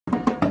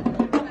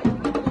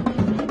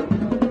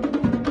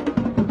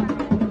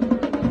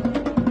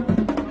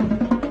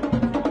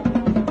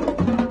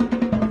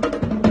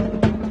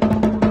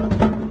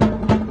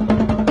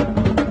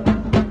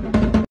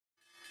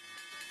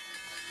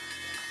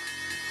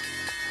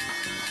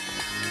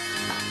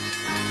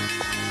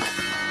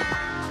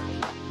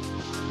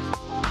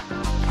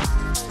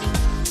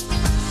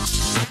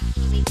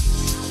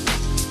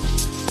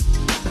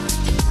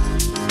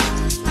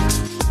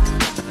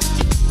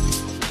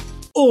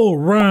All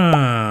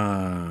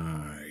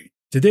right.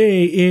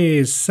 Today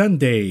is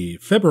Sunday,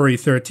 February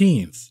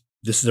 13th.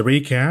 This is a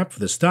recap for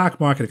the stock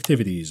market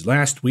activities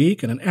last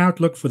week and an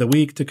outlook for the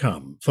week to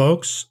come.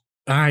 Folks,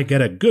 I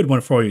got a good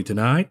one for you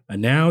tonight.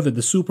 And now that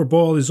the Super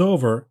Bowl is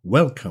over,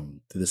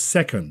 welcome to the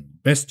second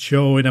best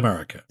show in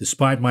America.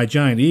 Despite my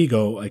giant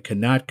ego, I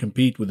cannot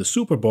compete with the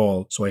Super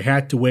Bowl, so I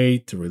had to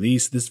wait to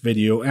release this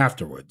video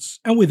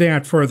afterwards. And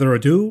without further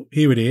ado,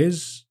 here it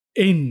is,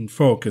 in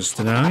focus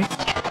tonight.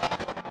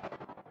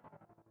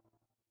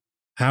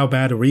 How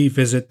about a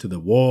revisit to the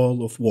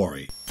Wall of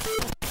Worry?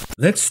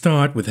 Let's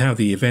start with how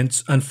the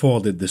events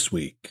unfolded this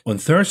week. On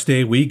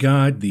Thursday, we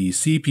got the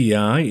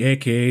CPI,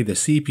 aka the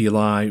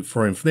CPI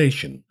for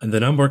inflation, and the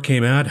number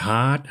came out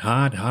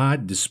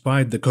hot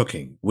despite the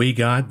cooking. We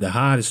got the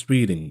hottest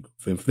reading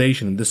for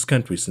inflation in this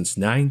country since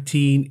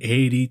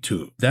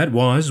 1982. That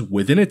was,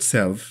 within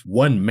itself,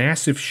 one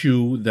massive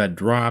shoe that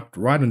dropped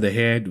right on the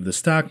head of the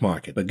stock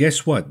market. But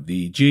guess what?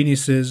 The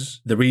geniuses,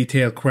 the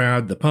retail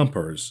crowd, the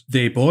pumpers,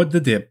 they bought the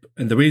dip,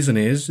 and the reason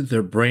is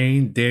they're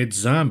brain-dead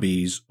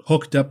zombies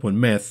hooked up on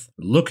meth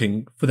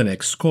looking for the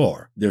next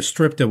score. They're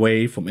stripped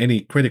away from any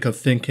critical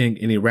thinking,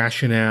 any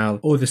rationale,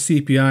 oh, the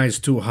CPI is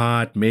too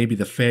hot, maybe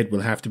the Fed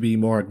will have to be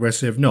more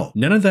aggressive. No,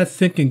 none of that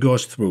thinking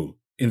goes through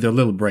in their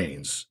little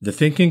brains. The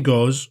thinking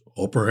goes,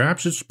 oh,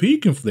 perhaps it's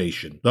peak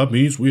inflation. That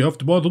means we have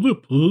to buy the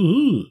dip.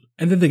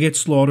 And then they get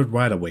slaughtered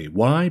right away.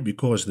 Why?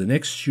 Because the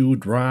next shoe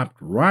dropped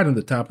right on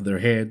the top of their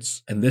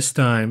heads, and this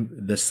time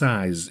the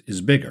size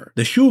is bigger.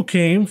 The shoe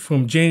came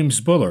from James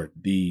Bullard,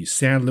 the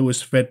St.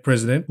 Louis Fed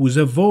president, who's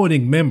a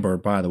voting member,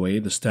 by the way,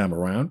 this time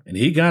around, and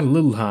he got a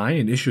little high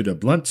and issued a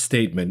blunt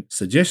statement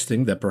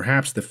suggesting that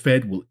perhaps the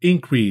Fed will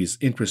increase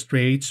interest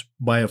rates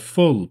by a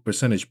full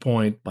percentage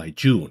point by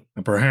June.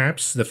 And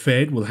perhaps the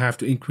Fed will have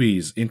to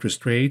increase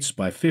interest rates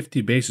by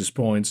 50 basis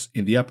points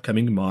in the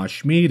upcoming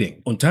March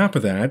meeting. On top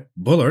of that,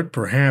 Bullard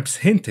perhaps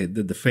hinted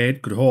that the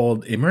Fed could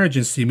hold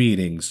emergency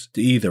meetings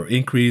to either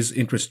increase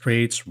interest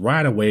rates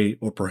right away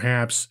or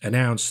perhaps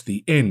announce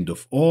the end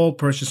of all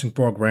purchasing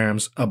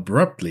programs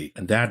abruptly,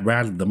 and that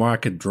rattled the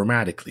market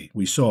dramatically.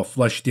 We saw a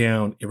flush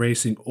down,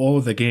 erasing all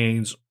of the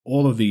gains,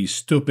 all of the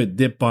stupid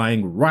dip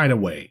buying right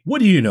away. What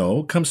do you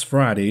know, comes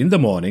Friday in the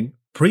morning,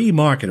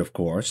 pre-market of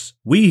course,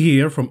 we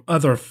hear from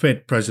other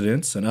Fed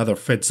presidents and other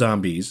Fed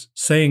zombies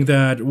saying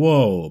that,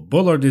 whoa,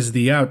 Bullard is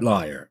the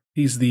outlier.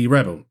 He's the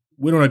rebel.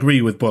 We don't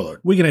agree with Bullard.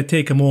 We're going to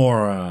take a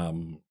more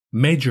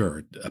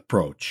measured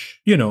approach,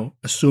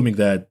 assuming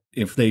that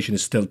inflation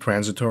is still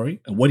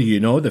transitory. And what do you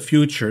know? The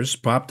futures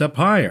popped up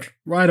higher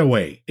right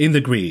away in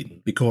the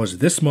green, because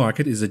this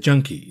market is a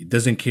junkie. It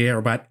doesn't care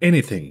about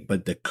anything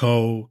but the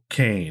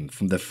cocaine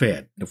from the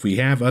Fed. If we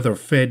have other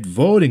Fed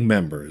voting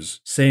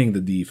members saying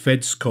that the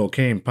Fed's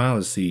cocaine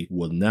policy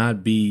will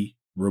not be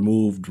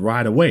removed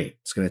right away,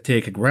 it's going to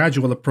take a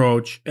gradual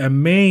approach,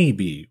 and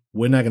maybe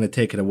we're not going to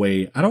take it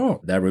away at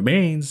all. That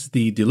remains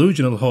the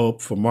delusional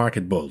hope for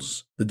market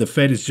bulls, that the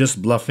Fed is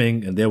just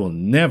bluffing and they will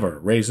never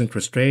raise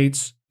interest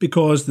rates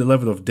because the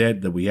level of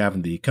debt that we have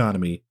in the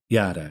economy,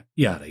 yada,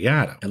 yada,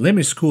 yada. And let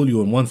me school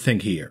you on one thing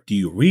here. Do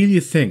you really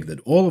think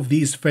that all of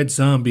these Fed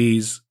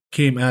zombies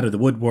came out of the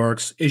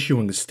woodworks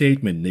issuing a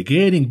statement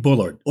negating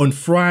Bullard on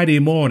Friday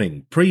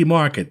morning,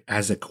 pre-market,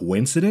 as a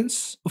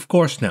coincidence? Of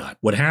course not.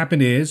 What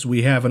happened is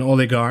we have an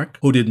oligarch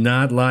who did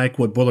not like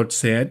what Bullard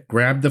said,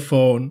 grabbed the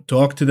phone,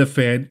 talked to the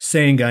Fed,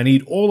 saying, I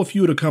need all of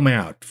you to come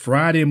out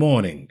Friday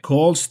morning,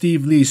 call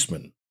Steve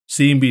Leisman,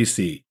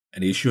 CNBC,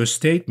 and issue a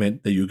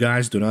statement that you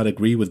guys do not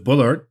agree with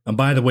Bullard. And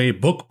by the way,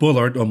 book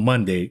Bullard on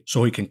Monday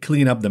so he can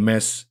clean up the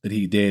mess that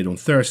he did on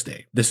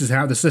Thursday. This is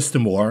how the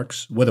system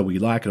works, whether we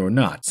like it or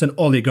not. It's an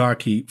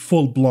oligarchy,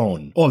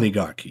 full-blown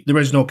oligarchy. There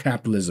is no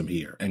capitalism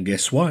here. And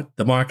guess what?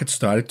 The market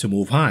started to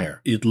move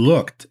higher. It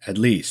looked, at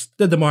least,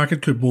 that the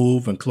market could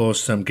move and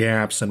close some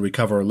gaps and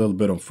recover a little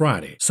bit on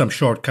Friday. Some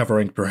short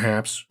covering,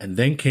 perhaps. And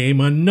then came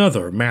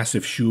another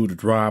massive shoe to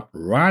drop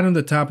right on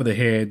the top of the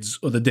heads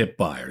of the dip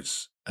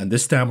buyers. And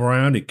this time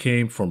around, it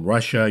came from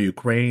Russia,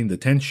 Ukraine, the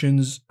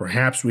tensions.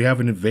 Perhaps we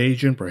have an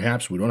invasion,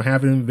 perhaps we don't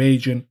have an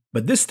invasion.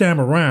 But this time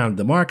around,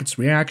 the market's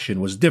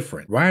reaction was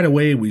different. Right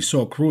away, we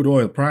saw crude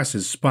oil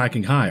prices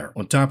spiking higher.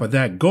 On top of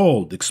that,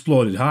 gold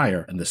exploded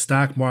higher, and the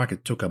stock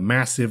market took a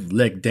massive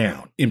leg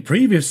down. In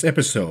previous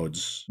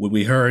episodes, when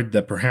we heard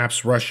that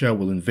perhaps Russia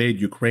will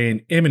invade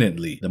Ukraine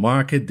imminently, the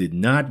market did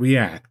not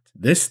react.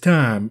 This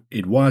time,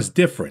 it was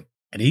different.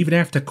 And even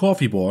after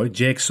Coffee Boy,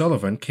 Jake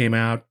Sullivan, came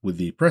out with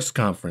the press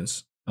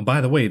conference, and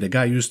by the way, the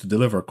guy used to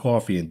deliver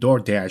coffee and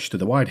DoorDash to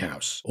the White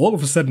House. All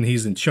of a sudden,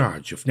 he's in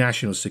charge of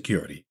national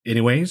security.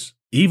 Anyways,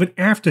 even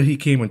after he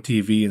came on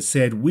TV and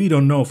said, we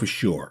don't know for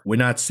sure. We're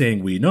not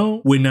saying we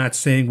know. We're not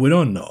saying we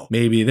don't know.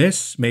 Maybe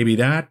this, maybe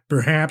that,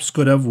 perhaps,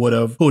 could have, would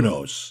have, who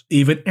knows.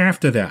 Even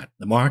after that,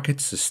 the market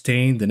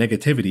sustained the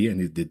negativity and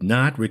it did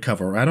not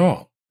recover at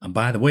all. And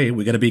by the way,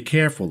 we gotta be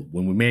careful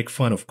when we make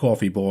fun of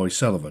Coffee Boy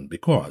Sullivan,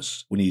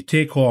 because when you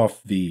take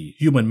off the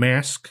human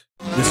mask,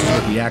 this is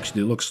what he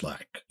actually looks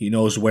like. He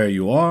knows where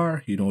you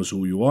are, he knows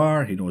who you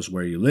are, he knows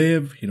where you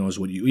live, he knows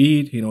what you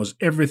eat, he knows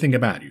everything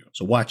about you.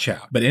 So watch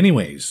out. But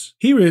anyways,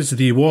 here is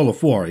the Wall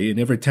of Worry, and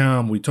every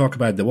time we talk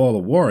about the Wall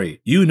of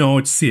Worry, you know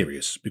it's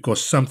serious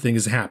because something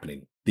is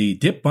happening. The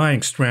dip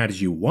buying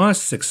strategy was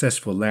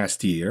successful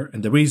last year,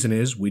 and the reason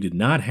is we did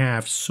not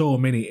have so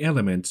many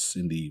elements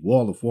in the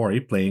Wall of Worry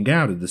playing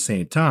out at the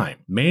same time,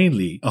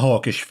 mainly a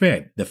hawkish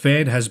Fed. The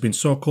Fed has been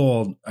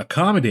so-called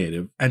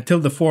accommodative until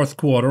the fourth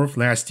quarter of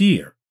last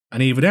year.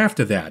 And even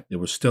after that, they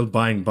were still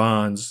buying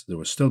bonds, they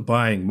were still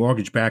buying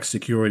mortgage-backed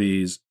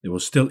securities, they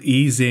were still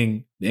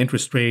easing the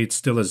interest rate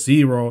still at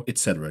zero,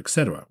 etc.,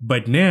 etc.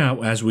 But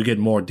now, as we get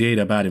more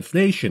data about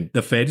inflation,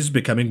 the Fed is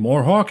becoming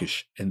more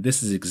hawkish. And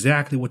this is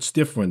exactly what's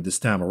different this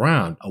time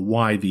around,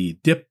 why the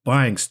dip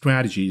buying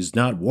strategy is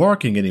not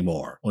working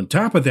anymore. On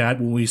top of that,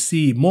 when we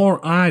see more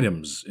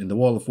items in the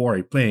Wall of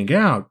Worry playing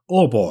out,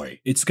 oh boy,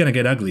 it's gonna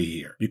get ugly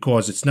here.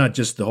 Because it's not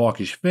just the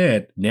hawkish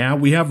Fed, now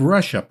we have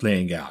Russia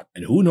playing out.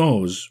 And who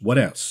knows what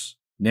else.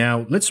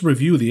 Now, let's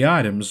review the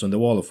items on the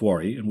Wall of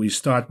Worry, and we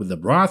start with the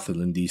brothel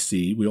in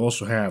DC. We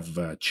also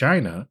have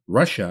China,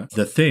 Russia,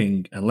 the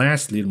Thing, and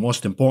lastly, and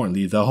most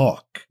importantly, the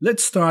Hawk.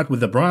 Let's start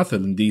with the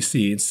brothel in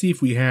DC and see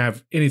if we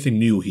have anything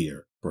new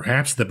here.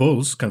 Perhaps the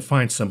bulls can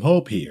find some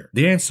hope here.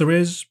 The answer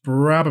is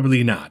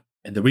probably not.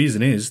 And the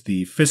reason is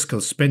the fiscal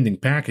spending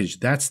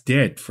package, that's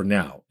dead for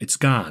now. It's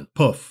gone.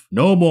 Poof.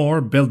 No more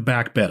Build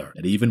Back Better,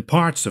 and even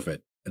parts of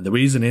it. And the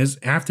reason is,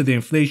 after the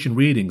inflation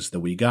readings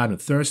that we got on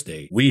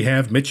Thursday, we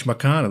have Mitch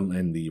McConnell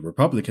and the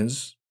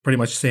Republicans pretty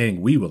much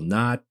saying we will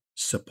not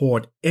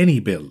support any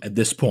bill at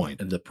this point,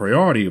 and the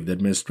priority of the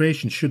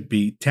administration should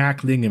be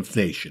tackling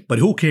inflation. But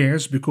who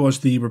cares, because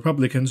the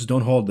Republicans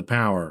don't hold the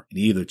power in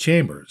either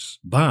chambers.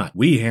 But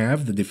we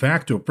have the de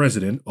facto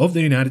president of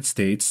the United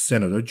States,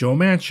 Senator Joe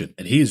Manchin,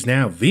 and he is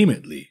now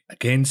vehemently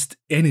against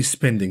any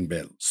spending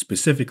bill,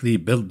 specifically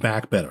Build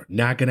Back Better.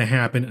 Not gonna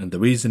happen, and the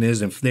reason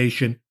is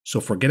inflation. So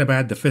forget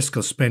about the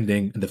fiscal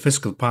spending and the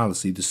fiscal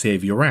policy to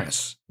save your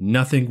ass.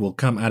 Nothing will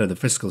come out of the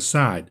fiscal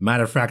side.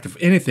 Matter of fact, if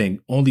anything,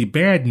 only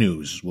bad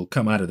news will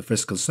come out of the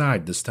fiscal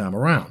side this time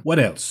around. What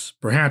else?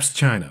 Perhaps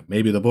China.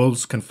 Maybe the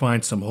bulls can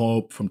find some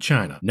hope from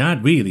China.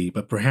 Not really,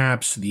 but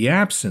perhaps the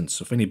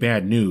absence of any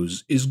bad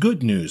news is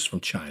good news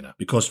from China.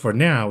 Because for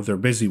now, they're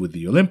busy with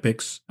the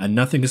Olympics and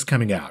nothing is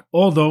coming out.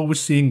 Although we're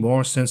seeing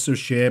more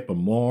censorship and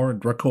more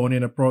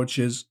draconian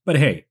approaches. But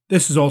hey,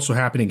 this is also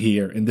happening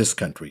here in this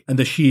country. And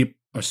the sheep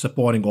are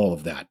supporting all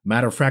of that.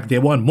 Matter of fact, they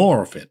want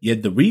more of it.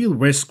 Yet the real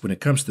risk when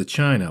it comes to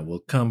China will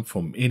come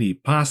from any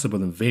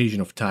possible invasion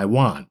of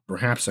Taiwan,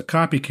 perhaps a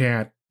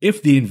copycat,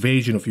 if the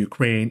invasion of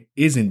Ukraine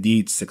is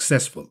indeed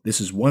successful.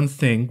 This is one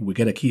thing we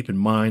gotta keep in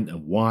mind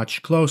and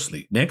watch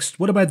closely. Next,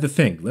 what about the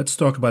Thing? Let's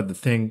talk about the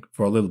Thing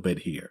for a little bit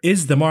here.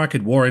 Is the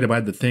market worried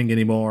about the Thing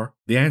anymore?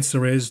 The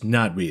answer is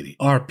not really.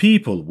 Are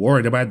people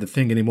worried about the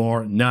Thing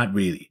anymore? Not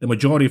really. The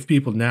majority of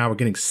people now are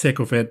getting sick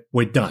of it.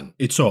 We're done.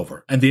 It's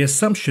over. And the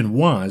assumption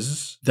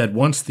was that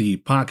once the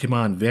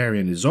Pokemon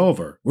variant is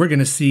over, we're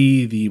gonna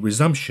see the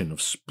resumption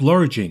of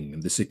splurging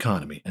in this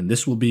economy. And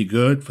this will be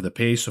good for the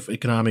pace of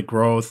economic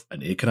growth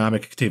and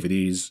economic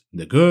activities in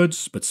the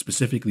goods, but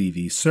specifically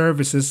the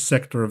services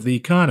sector of the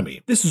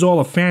economy. This is all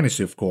a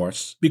fantasy, of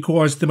course,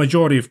 because the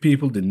majority of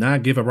people did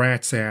not give a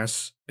rat's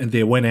ass and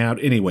they went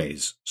out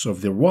anyways. So if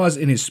there was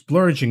any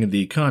splurging in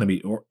the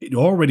economy, or it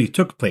already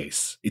took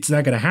place, it's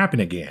not going to happen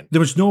again.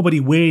 There was nobody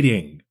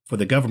waiting for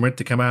the government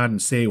to come out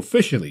and say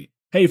officially,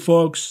 hey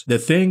folks, the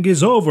Thing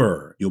is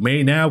over. You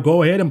may now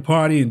go ahead and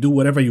party and do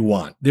whatever you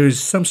want. There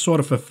is some sort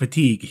of a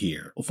fatigue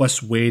here of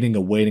us waiting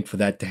and waiting for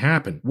that to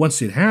happen.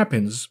 Once it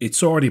happens,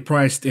 it's already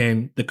priced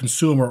in. The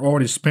consumer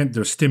already spent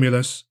their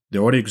stimulus. They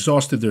already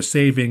exhausted their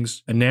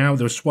savings, and now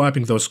they're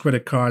swiping those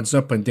credit cards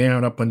up and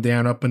down, up and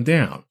down, up and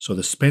down. So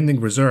the spending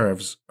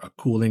reserves are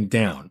cooling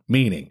down,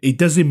 meaning it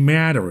doesn't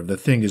matter if the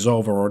Thing is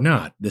over or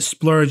not. The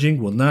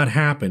splurging will not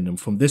happen, and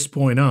from this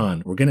point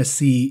on, we're going to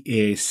see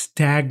a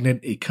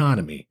stagnant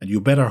economy. And you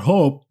better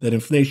hope that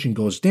inflation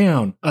goes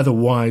down,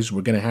 otherwise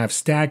we're going to have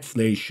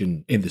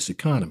stagflation in this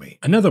economy.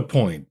 Another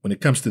point when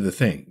it comes to the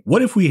Thing,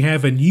 what if we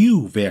have a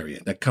new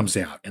variant that comes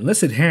out?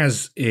 Unless it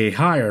has a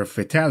higher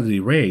fatality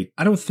rate,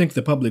 I don't think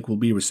the public will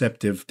be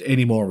receptive to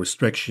any more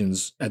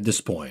restrictions at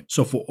this point.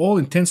 So for all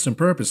intents and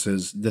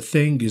purposes, the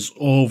Thing is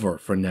over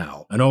for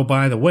now. And oh,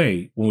 by the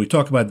way, when we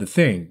talk about the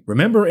Thing,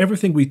 remember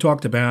everything we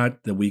talked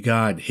about that we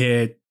got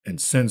hit and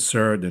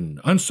censored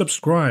and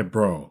unsubscribed,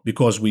 bro,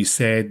 because we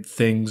said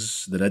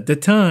things that at the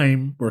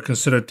time were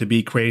considered to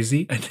be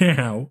crazy, and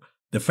now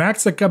the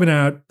facts are coming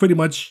out pretty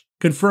much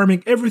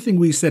confirming everything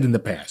we said in the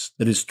past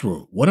that is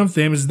true. One of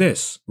them is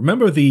this.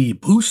 Remember the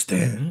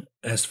booster,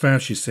 as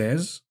Fauci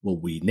says? Well,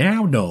 we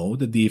now know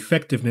that the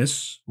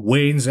effectiveness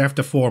wanes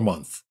after 4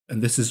 months.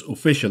 And this is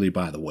officially,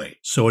 by the way.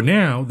 So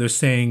now they're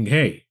saying,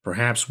 hey,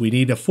 perhaps we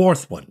need a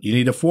fourth one. You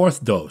need a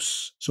fourth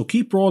dose. So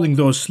keep rolling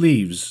those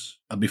sleeves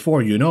And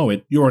before you know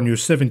it, you're on your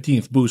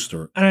 17th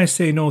booster. And I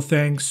say no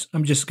thanks,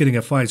 I'm just getting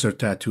a Pfizer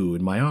tattoo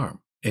in my arm.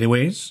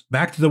 Anyways,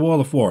 back to the wall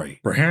of worry.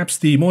 Perhaps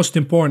the most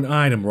important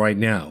item right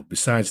now,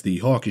 besides the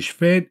hawkish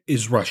Fed,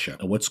 is Russia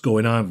and what's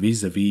going on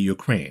vis-a-vis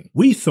Ukraine.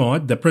 We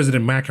thought that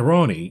President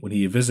Macaroni, when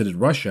he visited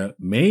Russia,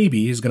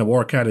 maybe he's going to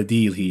work out a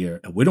deal here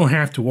and we don't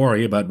have to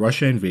worry about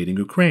Russia invading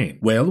Ukraine.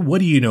 Well, what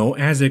do you know,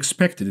 as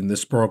expected in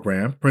this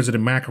program,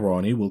 President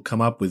Macaroni will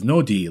come up with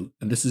no deal,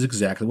 and this is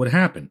exactly what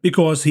happened.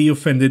 Because he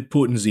offended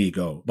Putin's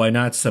ego by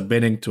not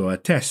submitting to a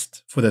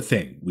test for the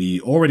thing.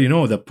 We already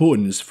know that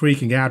Putin is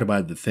freaking out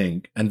about the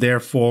thing, and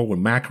therefore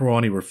when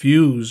Macaroni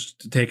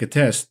refused to take a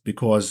test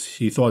because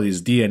he thought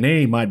his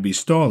DNA might be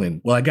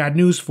stolen, well, I got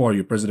news for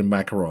you, President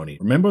Macaroni.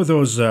 Remember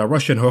those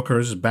Russian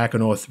hookers back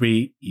in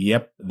 03?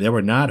 Yep, they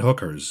were not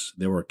hookers.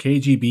 They were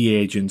KGB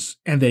agents,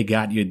 and they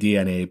got your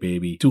DNA,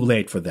 baby. Too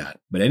late for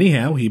that. But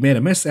anyhow, he made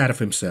a mess out of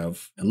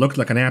himself and looked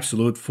like an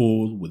absolute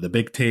fool with a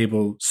big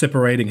table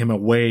separating him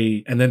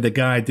away, and then the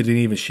guy didn't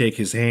even shake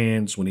his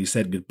hands when he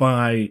said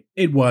goodbye.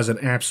 It was an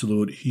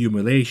absolute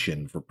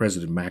humiliation for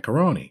President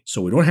Macaroni.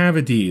 So we don't have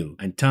a deal,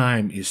 and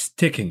time is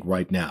ticking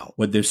right now.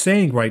 What they're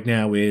saying right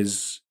now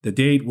is the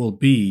date will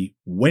be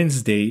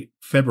Wednesday,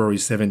 February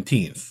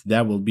 17th.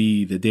 That will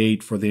be the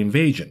date for the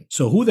invasion.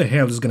 So who the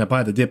hell is going to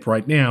buy the dip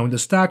right now in the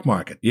stock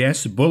market?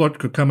 Yes, Bullard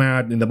could come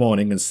out in the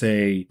morning and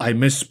say, I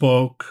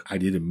misspoke. I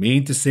didn't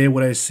mean to say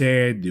what I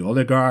said. The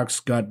oligarchs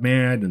got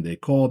mad and they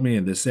called me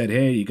and they said,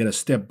 hey, you got to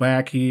step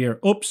back here.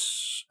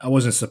 Oops, I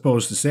wasn't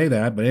supposed to say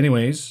that. But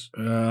anyways,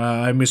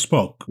 I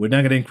misspoke. We're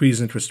not going to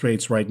increase interest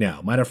rates right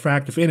now. Matter of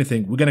fact, if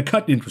anything, we're going to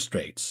cut interest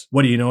rates.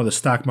 What do you know? The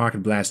stock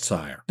market blasts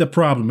higher. The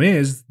problem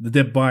is the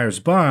dip buyers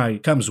buy.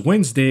 Comes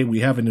Wednesday,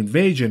 we have an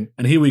invasion,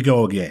 and here we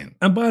go again.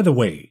 And by the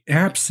way,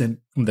 absent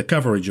from the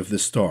coverage of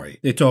this story,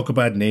 they talk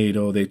about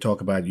NATO, they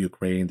talk about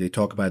Ukraine, they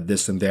talk about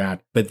this and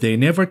that, but they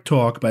never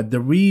talk about the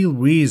real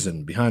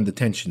reason behind the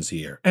tensions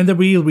here. And the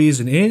real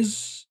reason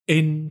is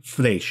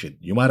inflation.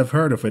 You might have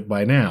heard of it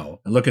by now.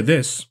 And look at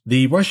this.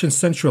 The Russian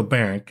central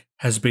bank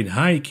has been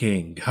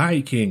hiking,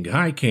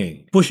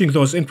 pushing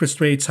those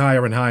interest rates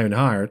higher and higher and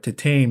higher to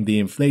tame the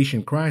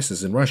inflation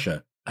crisis in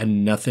Russia.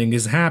 And nothing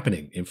is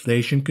happening.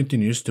 Inflation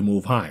continues to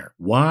move higher.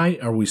 Why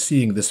are we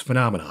seeing this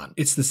phenomenon?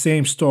 It's the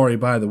same story,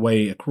 by the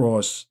way,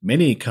 across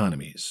many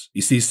economies.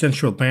 You see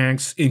central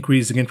banks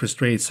increasing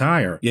interest rates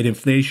higher, yet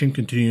inflation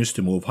continues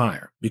to move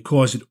higher.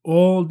 Because it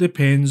all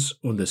depends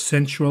on the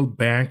central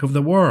bank of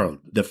the world,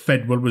 the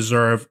Federal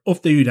Reserve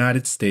of the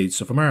United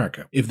States of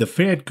America. If the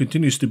Fed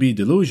continues to be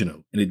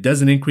delusional and it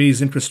doesn't increase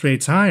interest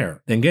rates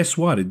higher, then guess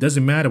what? It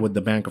doesn't matter what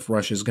the Bank of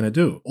Russia is going to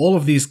do. All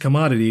of these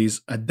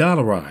commodities are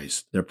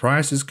dollarized. Their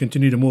prices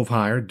continue to move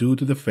higher due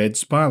to the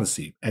Fed's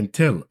policy.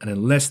 Until and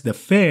unless the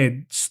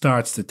Fed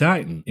starts to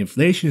tighten,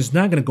 inflation is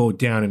not going to go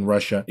down in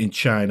Russia, in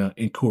China,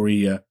 in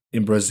Korea,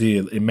 in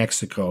Brazil, in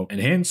Mexico.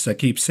 And hence, I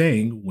keep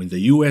saying, when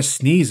the US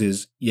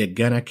sneezes, you're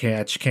gonna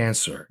catch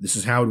cancer. This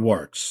is how it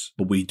works.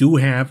 But we do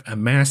have a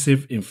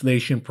massive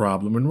inflation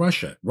problem in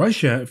Russia.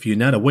 Russia, if you're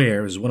not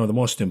aware, is one of the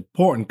most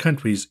important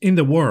countries in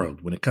the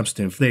world when it comes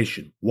to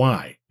inflation.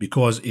 Why?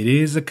 Because it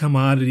is a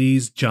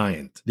commodities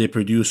giant. They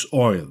produce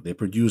oil, they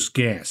produce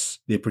gas,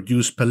 they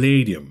produce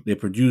palladium, they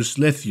produce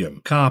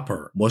lithium,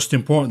 copper, most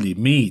importantly,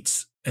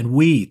 meats, and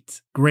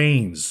wheat,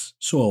 grains.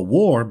 So a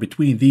war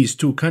between these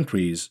two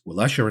countries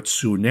will usher a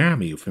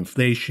tsunami of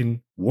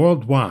inflation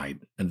worldwide.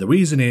 And the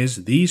reason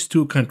is these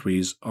two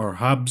countries are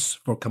hubs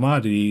for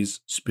commodities,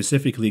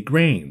 specifically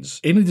grains.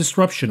 Any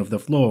disruption of the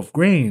flow of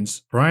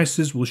grains,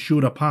 prices will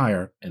shoot up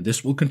higher, and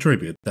this will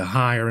contribute to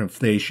higher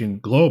inflation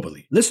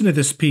globally. Listen to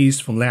this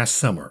piece from last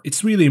summer.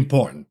 It's really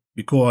important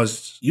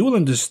because you will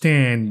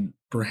understand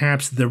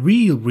perhaps the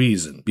real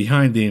reason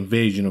behind the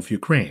invasion of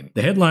Ukraine.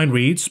 The headline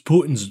reads,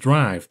 Putin's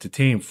drive to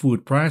tame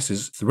food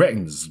prices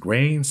threatens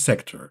grain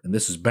sector. And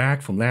this is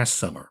back from last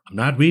summer. I'm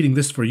not reading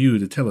this for you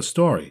to tell a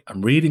story.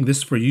 I'm reading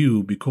this for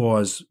you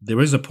because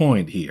there is a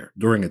point here.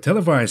 During a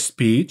televised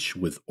speech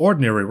with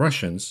ordinary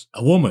Russians,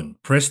 a woman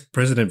pressed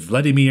President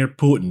Vladimir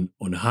Putin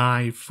on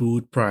high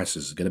food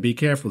prices. Gotta be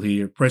careful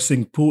here.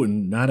 Pressing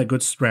Putin, not a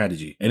good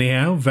strategy.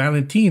 Anyhow,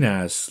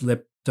 Valentina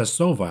slipped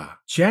Tasova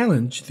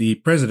challenged the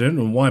president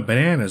on why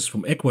bananas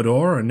from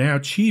Ecuador are now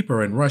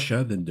cheaper in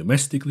Russia than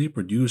domestically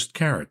produced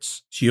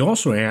carrots. She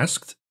also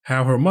asked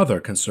how her mother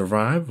can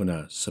survive on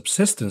a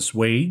subsistence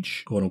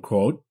wage, quote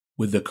unquote,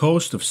 with the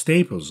cost of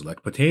staples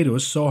like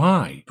potatoes so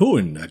high.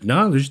 Putin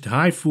acknowledged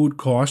high food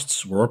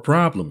costs were a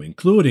problem,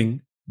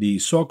 including the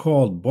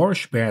so-called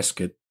borscht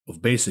basket of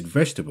basic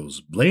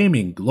vegetables,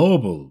 blaming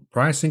global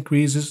price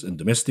increases and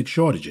domestic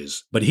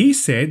shortages. But he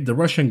said the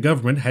Russian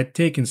government had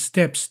taken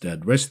steps to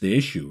address the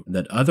issue and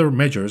that other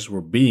measures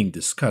were being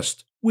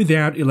discussed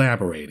without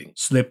elaborating.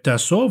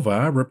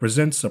 Sleptasova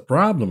represents a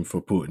problem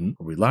for Putin,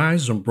 who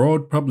relies on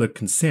broad public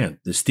consent.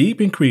 The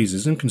steep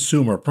increases in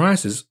consumer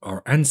prices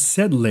are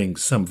unsettling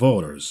some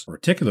voters,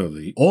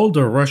 particularly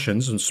older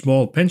Russians on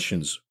small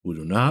pensions who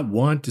do not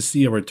want to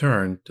see a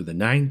return to the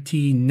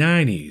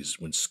 1990s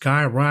when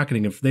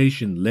skyrocketing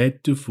inflation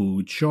led to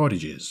food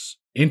shortages.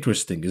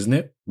 Interesting, isn't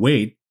it?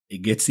 Wait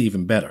it gets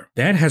even better.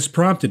 That has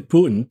prompted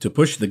Putin to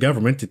push the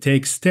government to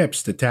take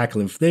steps to tackle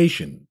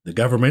inflation. The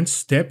government's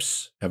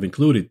steps have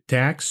included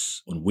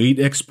tax on wheat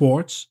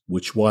exports,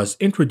 which was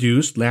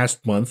introduced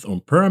last month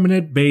on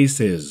permanent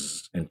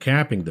basis, and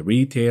capping the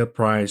retail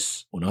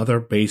price on other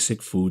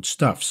basic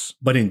foodstuffs.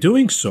 But in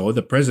doing so,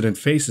 the president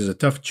faces a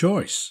tough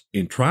choice.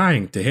 In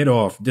trying to head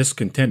off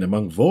discontent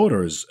among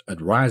voters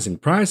at rising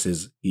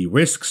prices, he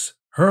risks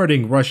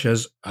hurting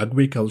Russia's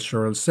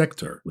agricultural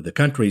sector, with the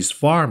country's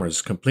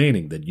farmers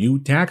complaining that new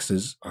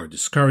taxes are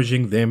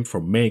discouraging them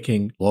from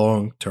making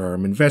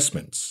long-term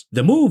investments.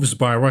 The moves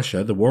by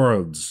Russia, the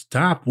world's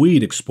top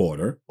wheat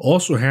exporter,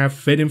 also have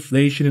fed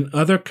inflation in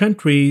other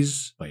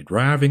countries by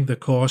driving the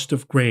cost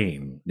of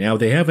grain. Now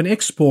they have an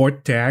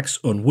export tax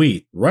on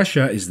wheat.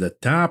 Russia is the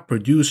top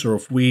producer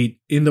of wheat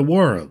in the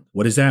world.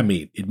 What does that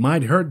mean? It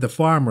might hurt the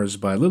farmers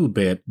by a little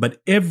bit,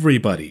 but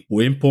everybody who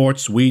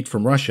imports wheat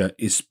from Russia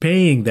is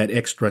paying that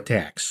extra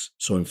tax.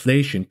 So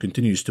inflation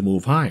continues to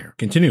move higher.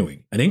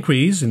 Continuing, an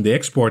increase in the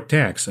export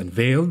tax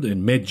unveiled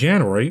in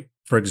mid-January,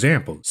 for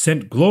example,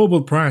 sent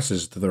global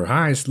prices to their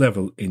highest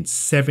level in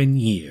 7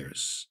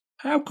 years.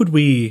 How could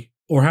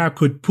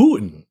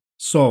Putin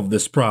solve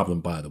this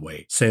problem, by the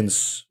way?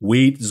 Since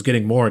wheat is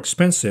getting more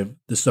expensive,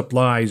 the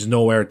supply is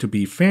nowhere to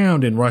be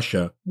found in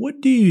Russia.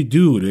 What do you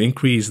do to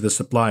increase the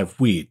supply of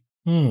wheat?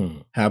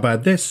 How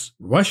about this?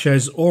 Russia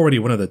is already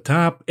one of the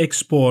top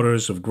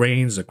exporters of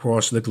grains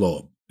across the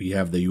globe. We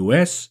have the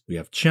US, we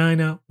have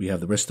China, we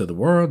have the rest of the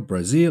world,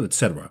 Brazil,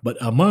 etc. But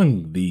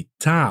among the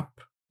top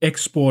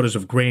exporters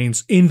of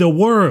grains in the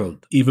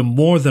world, even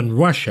more than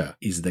Russia,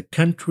 is the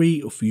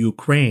country of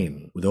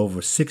Ukraine, with over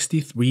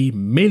 63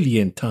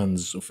 million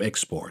tons of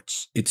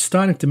exports. It's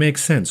starting to make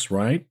sense,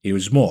 right?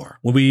 Here's more.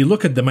 When we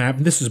look at the map,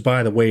 and this is,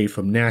 by the way,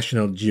 from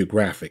National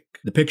Geographic,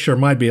 the picture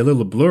might be a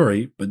little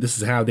blurry, but this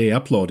is how they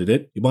uploaded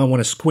it. You might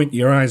want to squint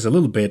your eyes a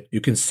little bit.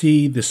 You can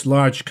see this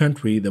large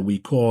country that we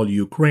call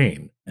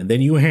Ukraine. And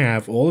then you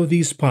have all of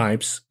these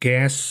pipes,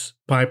 gas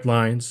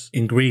pipelines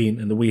in green,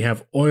 and then we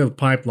have oil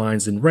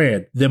pipelines in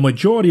red. The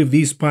majority of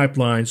these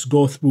pipelines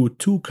go through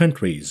 2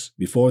 countries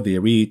before they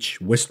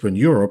reach Western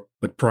Europe,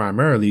 but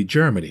primarily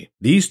Germany.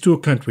 These 2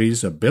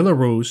 countries are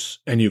Belarus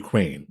and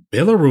Ukraine.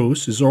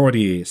 Belarus is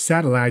already a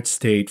satellite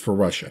state for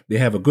Russia. They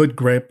have a good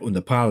grip on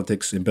the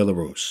politics in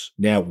Belarus.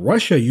 Now,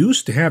 Russia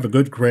used to have a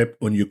good grip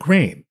on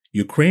Ukraine.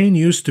 Ukraine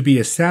used to be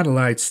a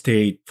satellite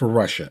state for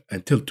Russia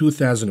until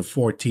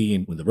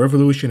 2014, when the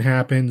revolution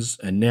happens,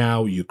 and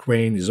now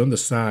Ukraine is on the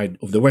side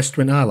of the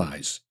Western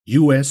allies,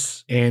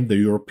 US and the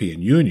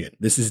European Union.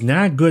 This is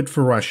not good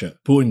for Russia.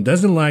 Putin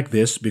doesn't like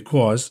this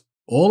because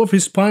all of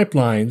his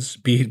pipelines,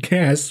 be it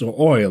gas or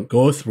oil,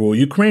 go through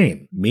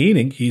Ukraine,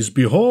 meaning he's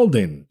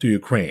beholden to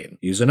Ukraine.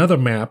 Here's another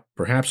map.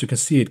 Perhaps you can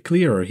see it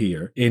clearer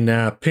here. In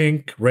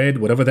pink, red,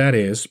 whatever that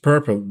is,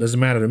 purple, doesn't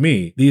matter to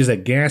me. These are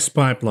gas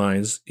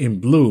pipelines. In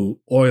blue,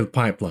 oil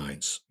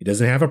pipelines. He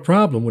doesn't have a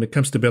problem when it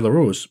comes to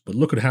Belarus, but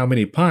look at how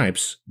many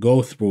pipes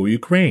go through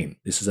Ukraine.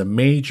 This is a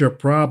major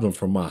problem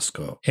for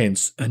Moscow.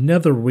 Hence,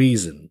 another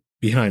reason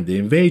behind the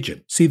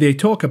invasion. See, they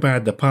talk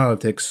about the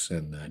politics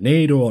and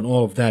NATO and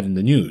all of that in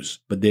the news,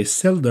 but they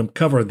seldom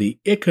cover the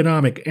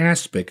economic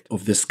aspect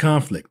of this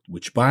conflict,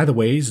 which, by the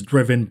way, is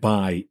driven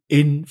by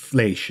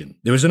inflation.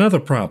 There is another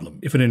problem.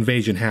 If an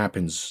invasion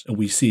happens and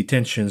we see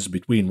tensions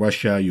between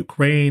Russia and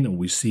Ukraine, and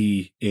we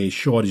see a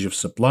shortage of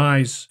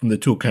supplies from the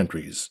 2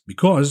 countries,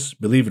 because,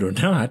 believe it or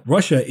not,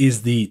 Russia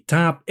is the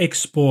top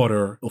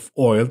exporter of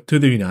oil to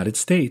the United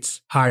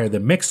States, higher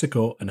than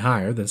Mexico and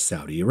higher than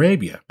Saudi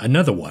Arabia.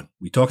 Another one.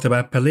 We talked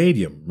about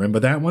palladium.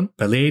 Remember that one?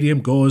 Palladium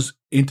goes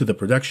into the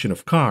production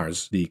of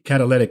cars, the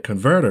catalytic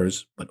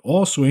converters, but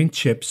also in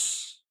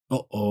chips.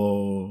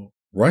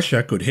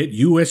 Russia could hit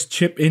U.S.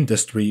 chip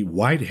industry,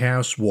 White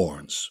House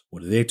warns.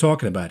 What are they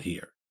talking about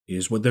here?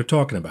 Here's what they're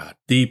talking about.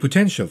 The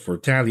potential for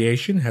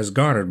retaliation has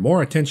garnered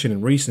more attention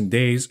in recent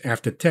days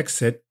after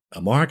TechSet, a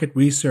market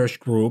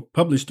research group,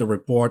 published a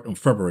report on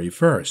February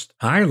 1st,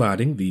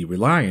 highlighting the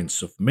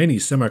reliance of many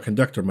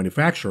semiconductor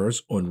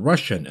manufacturers on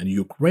Russian and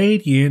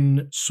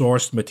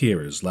Ukrainian-sourced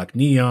materials like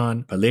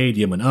neon,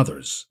 palladium, and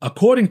others.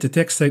 According to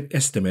TechSite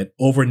estimate,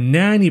 over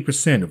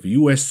 90% of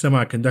U.S.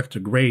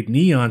 semiconductor-grade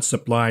neon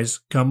supplies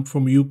come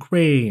from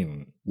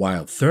Ukraine,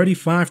 while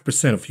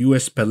 35% of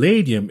U.S.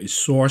 palladium is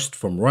sourced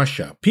from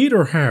Russia.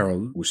 Peter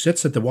Harrell, who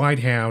sits at the White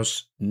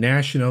House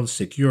National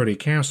Security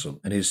Council,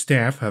 and his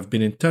staff have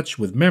been in touch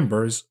with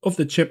members of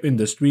the chip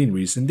industry in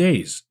recent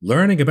days,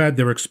 learning about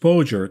their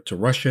exposure to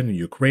Russian and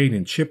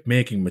Ukrainian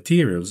chip-making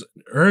materials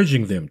and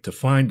urging them to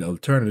find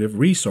alternative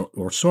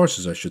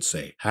sources, I should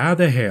say. How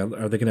the hell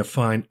are they going to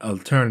find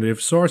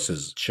alternative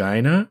sources?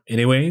 China?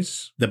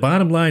 Anyways, the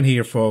bottom line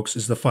here, folks,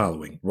 is the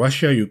following.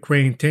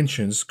 Russia-Ukraine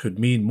tensions could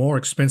mean more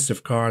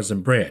expensive cars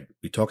and bread.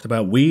 We talked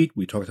about wheat,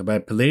 we talked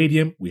about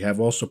palladium, we have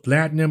also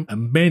platinum,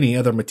 and many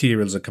other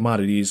materials and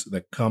commodities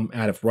that come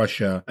out of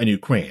Russia and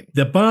Ukraine.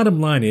 The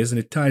bottom line is, and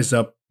it ties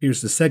up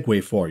here's the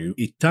segue for you.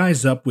 It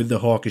ties up with the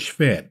hawkish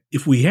Fed.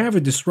 If we have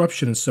a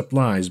disruption in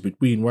supplies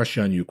between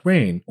Russia and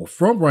Ukraine, or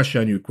from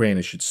Russia and Ukraine,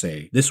 I should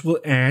say, this will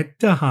add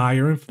to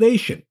higher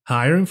inflation.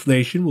 Higher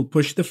inflation will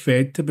push the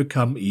Fed to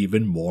become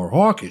even more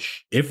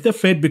hawkish. If the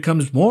Fed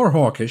becomes more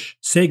hawkish,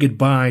 say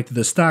goodbye to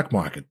the stock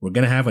market. We're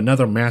going to have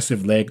another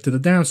massive leg to the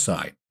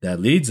downside. That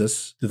leads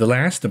us to the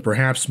last and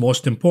perhaps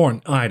most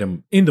important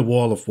item in the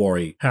wall of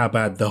worry. How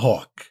about the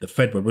hawk, the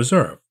Federal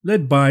Reserve?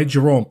 Led by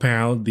Jerome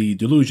Powell, the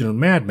delusional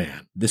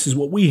madman. This is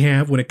what we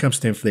have when it comes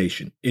to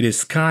inflation. It is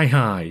sky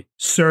high,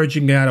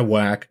 surging out of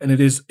whack, and it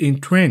is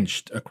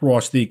entrenched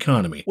across the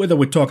economy. Whether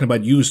we're talking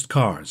about used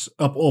cars,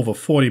 up over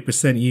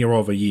 40% year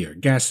over year,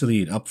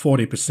 gasoline up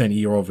 40%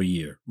 year over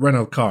year,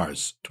 rental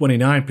cars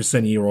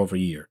 29% year over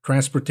year,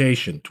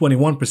 transportation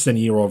 21%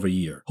 year over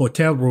year,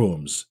 hotel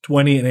rooms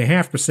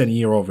 20.5%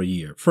 year over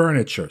year,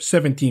 furniture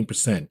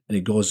 17%, and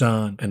it goes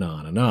on and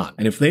on and on.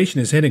 And inflation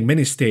is hitting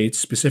many states,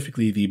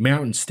 specifically the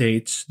mountain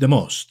states, the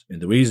most.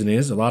 And the reason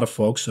is a lot of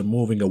folks are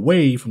moving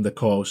away from the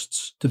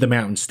coasts to the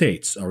mountain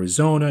states,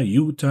 Arizona,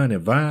 Utah,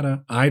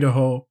 Nevada,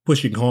 Idaho,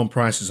 pushing home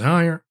prices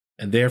higher,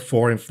 and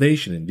therefore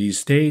inflation in these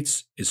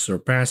states is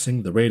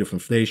surpassing the rate of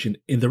inflation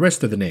in the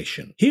rest of the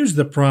nation. Here's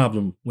the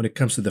problem when it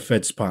comes to the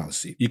Fed's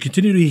policy. You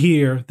continue to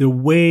hear they're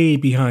way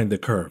behind the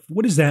curve.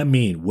 What does that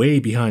mean, way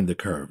behind the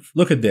curve?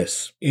 Look at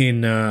this.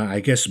 In,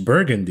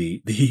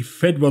 Burgundy, the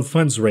federal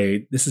funds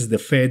rate, this is the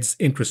Fed's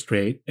interest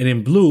rate, and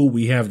in blue,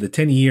 we have the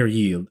 10-year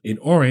yield. In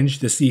orange,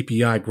 the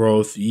CPI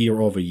growth year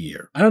over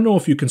year. I don't know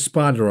if you can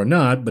spot it or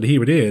not, but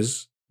here it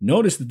is.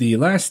 Notice that the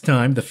last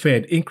time the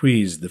Fed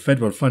increased the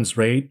federal funds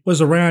rate was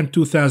around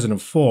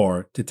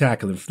 2004 to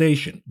tackle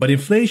inflation. But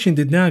inflation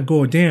did not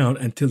go down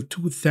until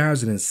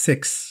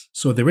 2006.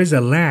 So there is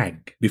a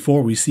lag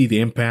before we see the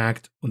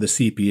impact on the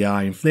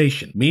CPI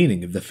inflation.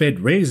 Meaning if the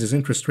Fed raises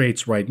interest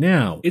rates right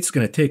now, it's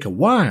going to take a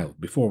while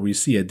before we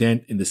see a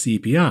dent in the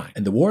CPI.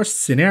 And the worst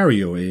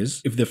scenario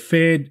is if the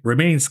Fed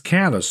remains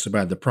callous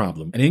about the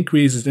problem and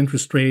increases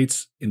interest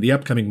rates in the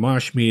upcoming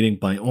March meeting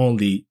by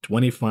only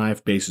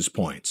 25 basis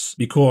points.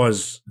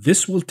 Because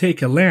this will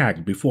take a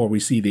lag before we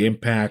see the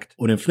impact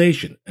on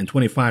inflation, and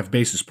 25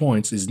 basis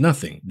points is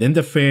nothing. Then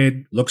the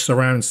Fed looks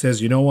around and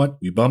says, you know what?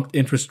 We bumped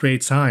interest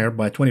rates higher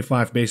by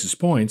 25 basis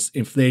points.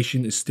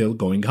 Inflation is still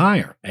going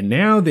higher. And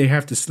now they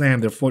have to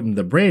slam their foot in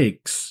the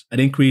brakes and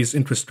increase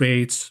interest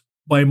rates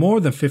by more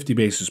than 50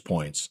 basis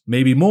points,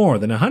 maybe more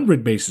than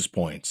 100 basis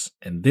points.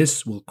 And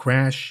this will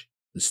crash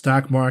the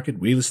stock market,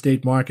 real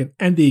estate market,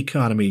 and the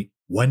economy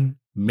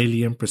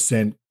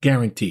 1,000,000%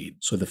 guaranteed.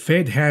 So the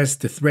Fed has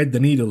to thread the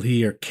needle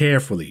here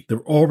carefully.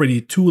 They're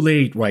already too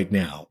late right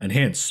now, and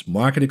hence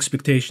market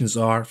expectations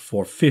are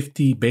for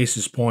 50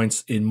 basis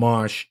points in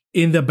March.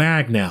 In the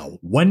bag now,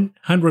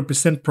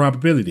 100%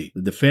 probability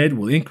that the Fed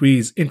will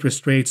increase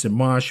interest rates in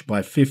March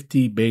by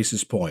 50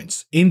 basis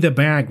points. In the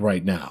bag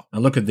right now. Now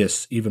look at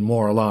this, even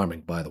more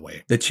alarming, by the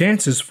way. The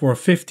chances for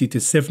 50 to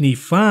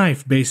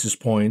 75 basis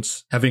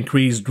points have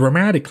increased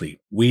dramatically.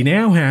 We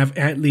now have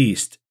at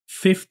least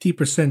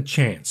 50%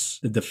 chance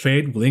that the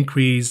Fed will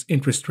increase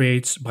interest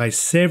rates by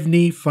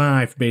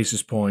 75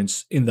 basis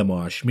points in the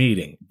March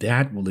meeting.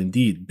 That will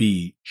indeed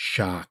be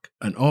shock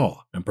and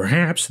awe. And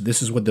perhaps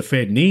this is what the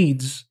Fed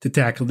needs to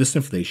tackle this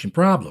inflation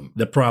problem.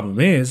 The problem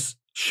is,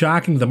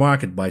 shocking the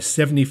market by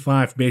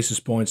 75 basis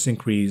points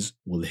increase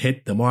will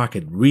hit the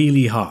market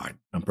really hard,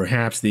 and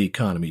perhaps the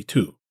economy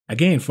too.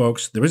 Again,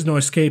 folks, there is no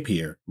escape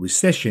here.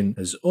 Recession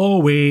has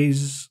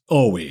always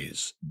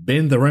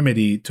been the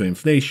remedy to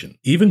inflation.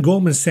 Even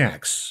Goldman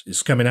Sachs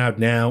is coming out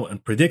now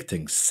and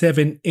predicting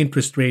 7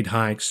 interest rate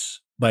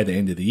hikes by the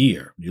end of the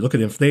year. When you look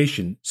at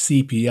inflation,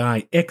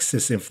 CPI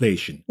excess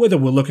inflation, whether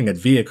we're looking at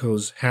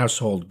vehicles,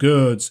 household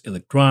goods,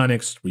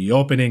 electronics,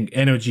 reopening,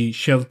 energy,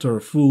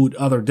 shelter, food,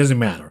 other, doesn't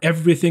matter.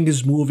 Everything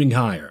is moving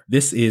higher.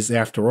 This is,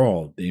 after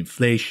all, the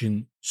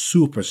inflation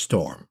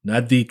superstorm,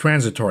 not the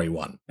transitory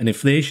one. And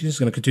inflation is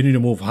going to continue to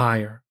move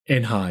higher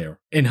and higher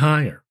and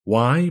higher.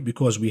 Why?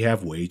 Because we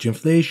have wage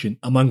inflation,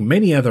 among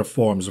many other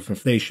forms of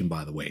inflation,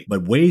 by the way.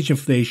 But wage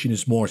inflation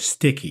is more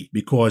sticky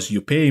because you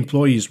pay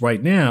employees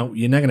right now,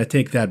 you're not going to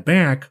take that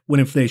back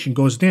when inflation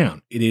goes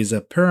down. It is a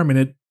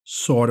permanent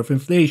sort of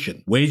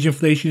inflation. Wage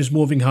inflation is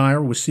moving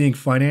higher. We're seeing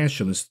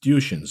financial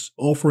institutions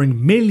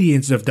offering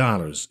millions of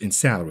dollars in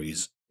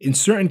salaries. In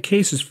certain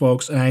cases,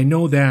 folks, and I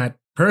know that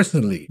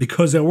personally,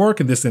 because I work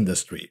in this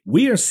industry,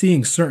 we are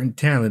seeing certain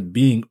talent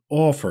being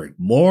offered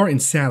more in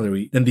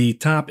salary than the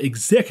top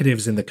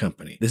executives in the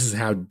company. This is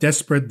how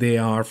desperate they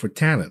are for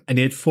talent. And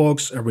yet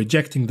folks are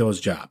rejecting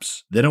those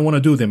jobs. They don't want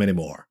to do them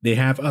anymore. They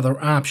have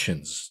other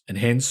options. And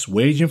hence,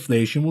 wage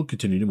inflation will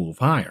continue to move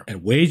higher.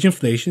 And wage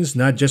inflation is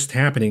not just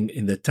happening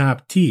in the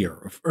top tier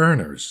of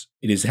earners.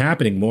 It is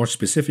happening more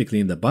specifically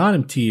in the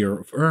bottom tier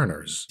of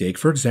earners. Take,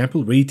 for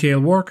example, retail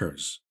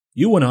workers.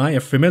 You and I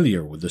are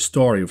familiar with the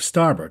story of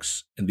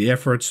Starbucks and the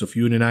efforts of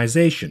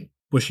unionization,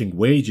 pushing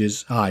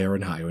wages higher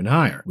and higher and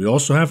higher. We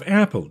also have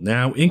Apple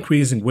now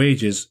increasing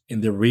wages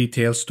in their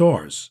retail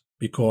stores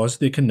because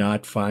they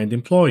cannot find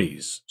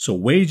employees. So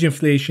wage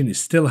inflation is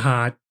still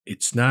hot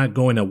It's not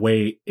going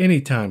away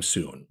anytime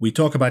soon. We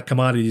talk about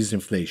commodities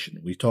inflation.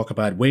 We talk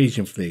about wage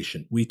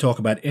inflation. We talk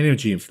about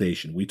energy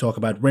inflation. We talk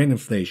about rent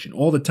inflation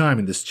all the time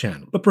in this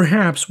channel. But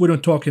perhaps we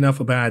don't talk enough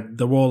about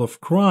the role of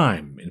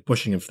crime in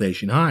pushing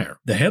inflation higher.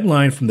 The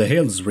headline from the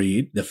Hills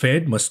read, "The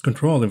Fed must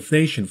control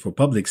inflation for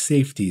public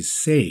safety's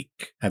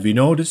sake." Have you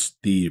noticed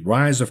the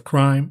rise of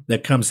crime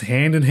that comes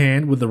hand in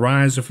hand with the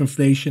rise of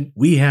inflation?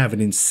 We have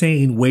an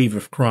insane wave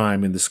of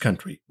crime in this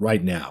country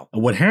right now.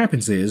 And what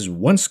happens is,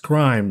 once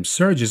crime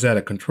surges out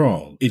of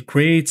control, it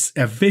creates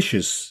a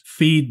vicious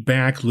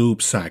feedback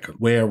loop cycle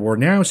where we're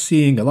now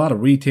seeing a lot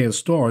of retail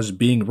stores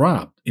being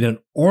robbed in an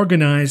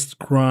organized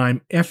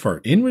crime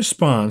effort. In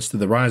response to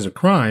the rise of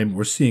crime,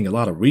 we're seeing a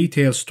lot of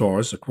retail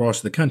stores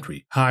across the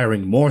country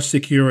hiring more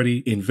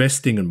security,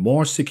 investing in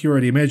more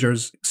security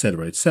measures,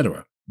 etc.,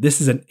 etc. This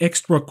is an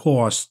extra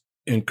cost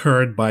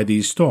incurred by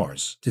these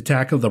stores to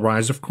tackle the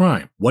rise of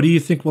crime. What do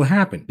you think will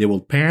happen? They will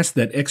pass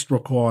that extra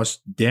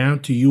cost down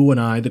to you and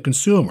I, the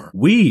consumer.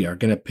 We are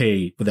going to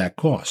pay for that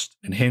cost,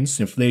 and hence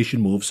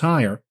inflation moves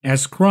higher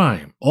as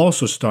crime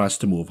also starts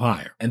to move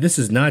higher. And this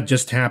is not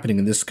just happening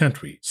in this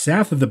country.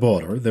 South of the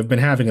border, they've been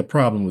having a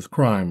problem with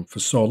crime for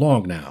so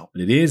long now,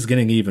 but it is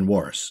getting even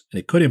worse, and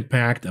it could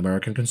impact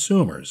American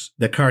consumers.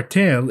 The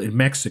cartel in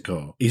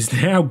Mexico is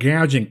now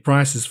gouging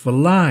prices for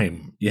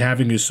lime. You're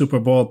having your Super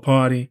Bowl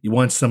party, you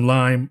want some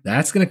lime,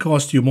 that's going to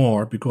cost you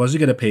more because you're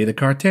going to pay the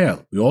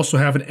cartel. We also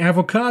have an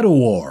avocado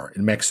war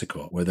in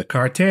Mexico, where the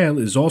cartel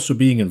is also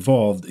being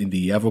involved in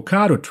the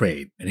avocado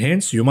trade. And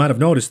hence, you might have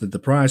noticed that the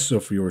price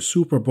of your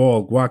Super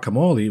Bowl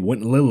guacamole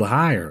went a little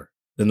higher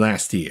than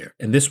last year.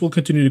 And this will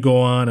continue to go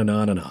on and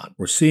on and on.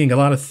 We're seeing a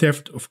lot of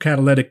theft of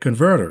catalytic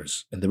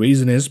converters. And the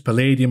reason is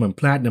palladium and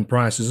platinum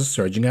prices are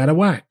surging out of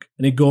whack.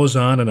 And it goes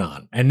on and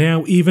on. And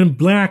now even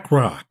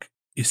BlackRock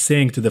is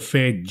saying to the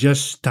Fed,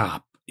 just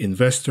stop.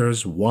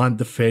 Investors want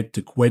the Fed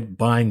to quit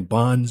buying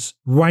bonds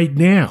right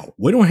now.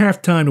 We don't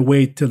have time to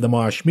wait till the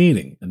March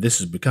meeting, and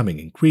this is becoming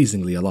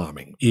increasingly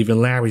alarming.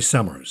 Even Larry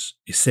Summers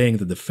is saying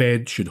that the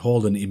Fed should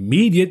hold an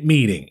immediate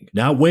meeting,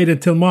 not wait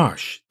until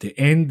March, to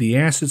end the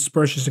assets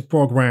purchasing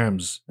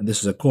programs, and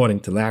this is according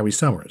to Larry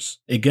Summers.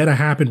 It gotta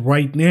happen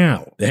right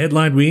now. The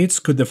headline reads,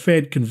 "Could the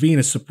Fed convene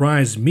a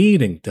surprise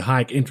meeting to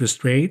hike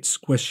interest rates? ?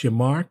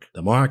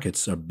 The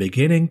markets are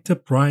beginning to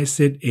price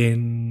it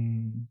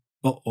in."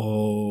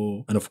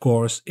 Uh-oh. And of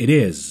course, it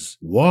is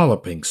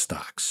walloping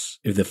stocks.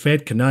 If the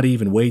Fed cannot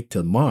even wait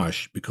till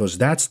March because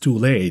that's too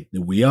late,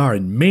 then we are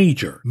in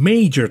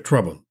major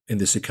trouble in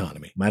this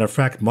economy. Matter of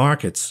fact,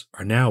 markets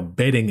are now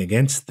betting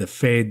against the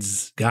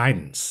Fed's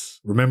guidance.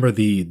 Remember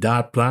the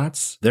dot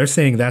plots? They're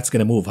saying that's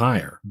going to move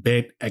higher.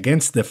 Bet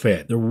against the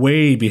Fed. They're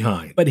way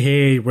behind. But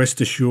hey,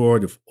 rest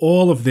assured, if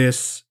all of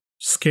this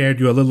scared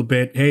you a little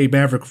bit, hey,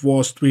 Maverick of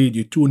Wall Street,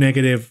 you're too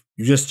negative,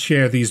 you just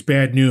share these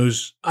bad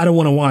news, I don't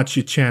want to watch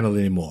your channel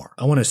anymore.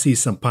 I want to see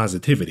some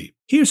positivity.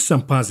 Here's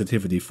some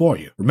positivity for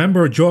you.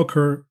 Remember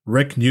Joker,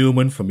 Rick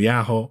Newman from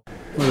Yahoo?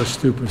 What a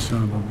stupid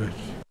son of a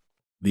bitch.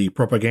 The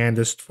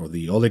propagandist for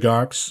the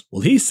oligarchs?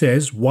 Well, he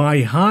says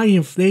why high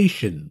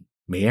inflation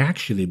may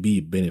actually be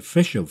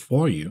beneficial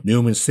for you.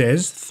 Newman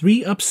says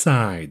 3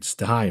 upsides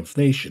to high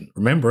inflation.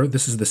 Remember,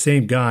 this is the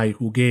same guy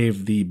who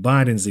gave the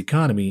Biden's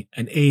economy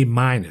an A-.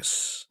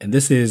 And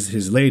this is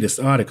his latest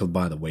article,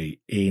 by the way,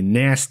 a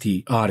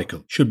nasty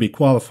article. Should be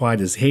qualified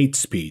as hate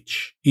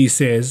speech. He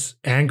says,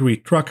 angry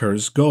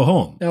truckers go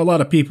home. Now, a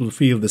lot of people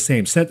feel the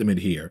same sentiment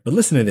here, but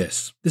listen to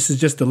this. This is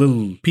just a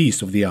little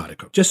piece of the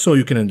article, just so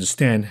you can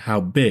understand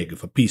how big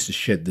of a piece of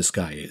shit this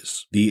guy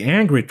is. The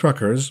angry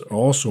truckers are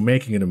also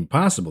making it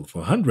impossible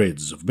for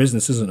hundreds of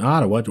businesses in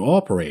Ottawa to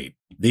operate.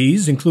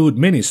 These include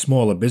many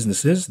smaller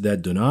businesses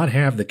that do not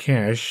have the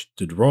cash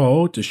to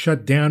draw to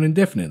shut down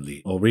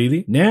indefinitely. Oh,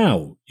 really?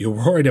 Now, you're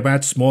worried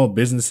about small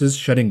businesses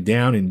shutting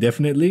down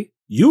indefinitely?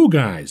 You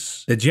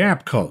guys, the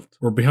Jap cult,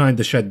 were behind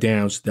the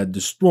shutdowns that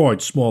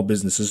destroyed small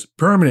businesses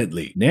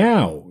permanently.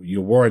 Now,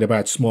 you're worried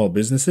about small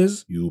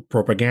businesses? You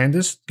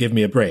propagandist, give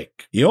me a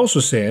break. He also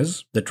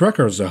says the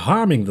truckers are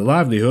harming the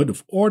livelihood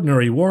of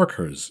ordinary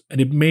workers,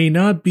 and it may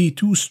not be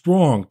too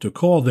strong to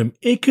call them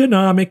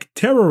economic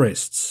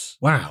terrorists.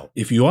 Wow.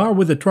 If you are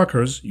with the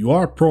truckers, you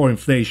are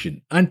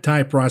pro-inflation,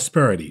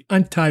 anti-prosperity,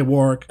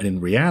 anti-work, and in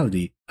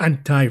reality,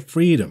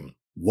 anti-freedom.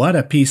 What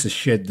a piece of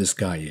shit this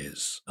guy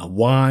is. And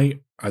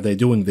why are they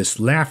doing this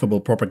laughable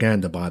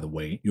propaganda, by the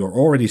way? You're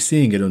already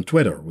seeing it on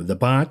Twitter with the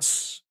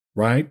bots,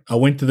 right? I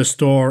went to the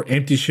store,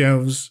 empty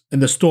shelves,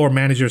 and the store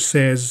manager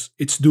says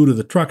it's due to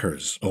the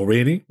truckers. Oh,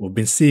 really? We've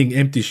been seeing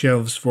empty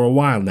shelves for a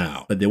while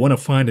now, but they want to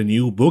find a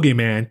new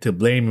boogeyman to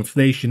blame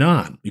inflation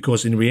on,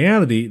 because in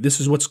reality, this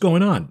is what's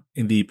going on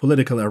in the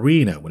political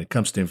arena when it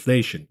comes to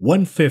inflation.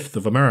 1/5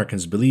 of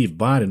Americans believe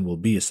Biden will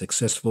be a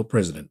successful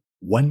president.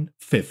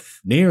 1/5.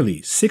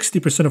 Nearly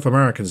 60% of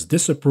Americans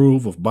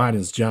disapprove of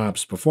Biden's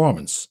jobs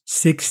performance.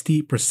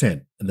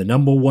 60%. And the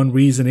number one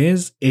reason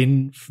is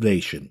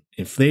inflation.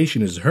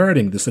 Inflation is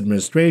hurting this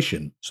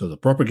administration, so the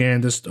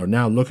propagandists are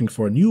now looking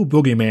for a new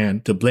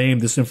boogeyman to blame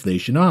this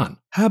inflation on.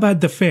 How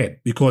about the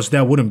Fed? Because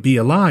that wouldn't be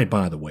a lie,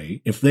 by the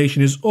way.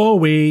 Inflation is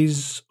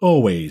always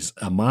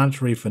a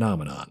monetary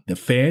phenomenon. The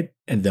Fed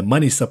and the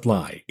money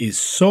supply is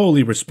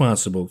solely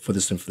responsible for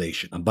this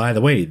inflation. And by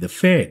the way, the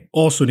Fed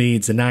also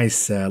needs a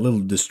nice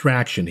little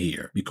distraction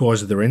here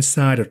because of their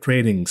insider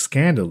trading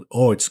scandal.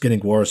 Oh, it's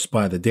getting worse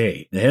by the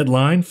day. The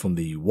headline from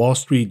the Wall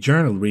Street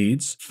Journal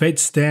reads, Fed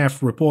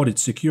staff reported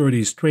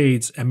securities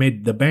trades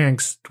amid the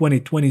bank's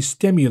 2020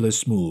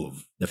 stimulus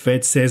move. The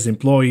Fed says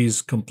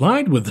employees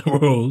complied with the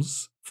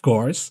rules. Of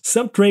course,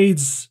 some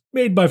trades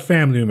made by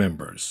family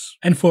members.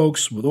 And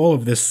folks, with all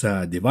of this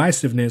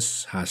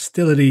divisiveness,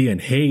 hostility,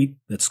 and hate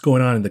that's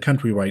going on in the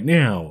country right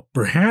now,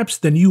 perhaps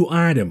the new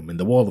item in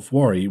the wall of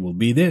worry will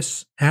be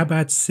this. How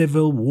about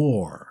civil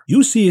war?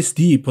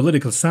 UCSD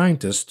political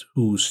scientist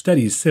who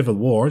studies civil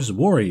wars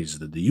worries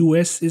that the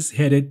U.S. is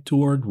headed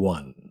toward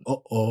one.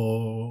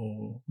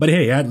 Uh-oh. But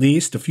hey, at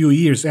least a few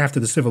years after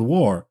the Civil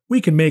War, we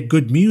can make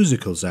good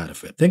musicals out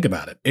of it. Think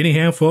about it.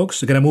 Anyhow,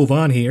 folks, we're going to move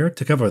on here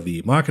to cover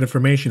the market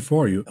information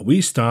for you.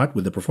 We start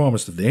with the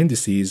performance of the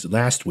indices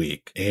last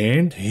week.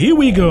 And here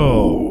we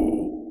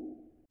go.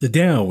 The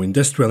Dow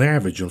Industrial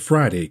Average on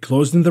Friday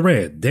closed in the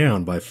red,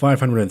 down by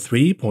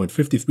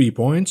 503.53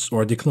 points,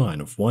 or a decline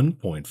of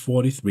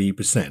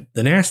 1.43%.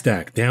 The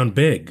Nasdaq down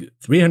big,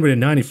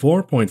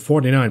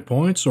 394.49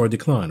 points, or a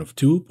decline of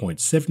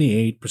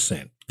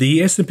 2.78%.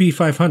 The S&P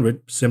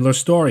 500, similar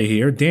story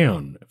here,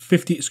 down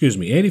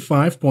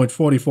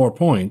 85.44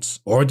 points,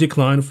 or a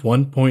decline of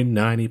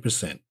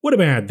 1.90%. What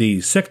about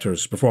the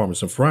sector's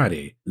performance on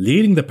Friday?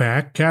 Leading the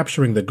pack,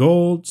 capturing the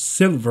gold,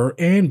 silver,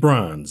 and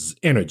bronze,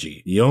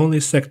 energy, the only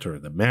sector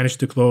that managed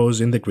to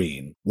close in the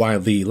green, while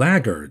the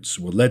laggards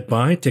were led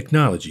by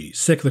technology,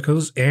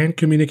 cyclicals, and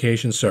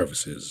communication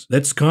services.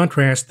 Let's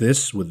contrast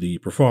this with the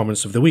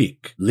performance of the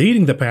week.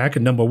 Leading the pack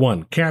at number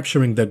 1,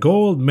 capturing the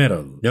gold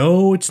medal.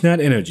 No, it's not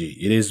energy,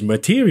 it is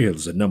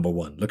materials at number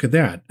 1. Look at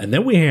that. And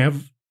then we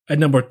have at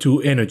number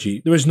 2,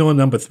 energy. There is no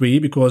number 3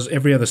 because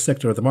every other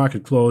sector of the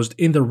market closed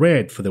in the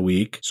red for the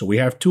week. So we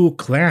have two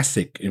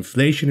classic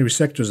inflationary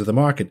sectors of the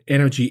market,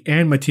 energy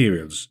and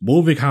materials,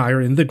 moving higher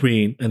in the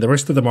green and the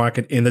rest of the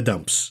market in the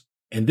dumps.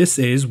 And this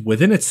is,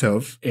 within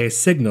itself, a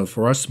signal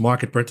for us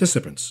market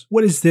participants.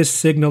 What is this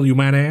signal, you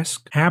might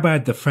ask? How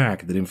about the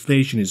fact that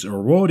inflation is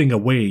eroding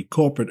away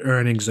corporate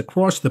earnings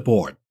across the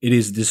board? It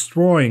is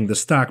destroying the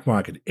stock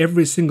market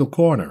every single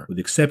corner, with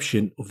the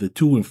exception of the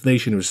two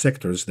inflationary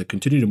sectors that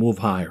continue to move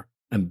higher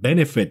and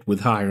benefit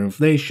with higher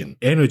inflation.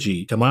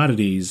 Energy,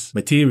 commodities,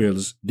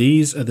 materials,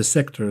 these are the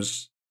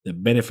sectors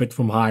that benefit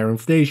from higher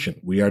inflation.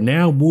 We are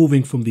now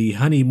moving from the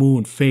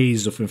honeymoon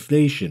phase of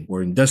inflation,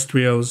 where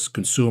industrials,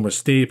 consumer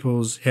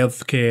staples,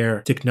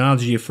 healthcare,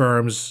 technology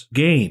firms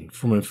gain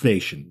from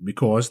inflation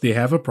because they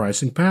have a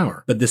pricing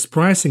power. But this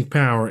pricing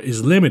power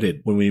is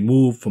limited when we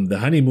move from the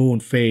honeymoon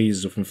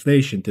phase of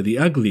inflation to the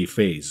ugly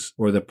phase,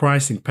 where the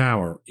pricing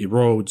power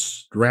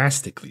erodes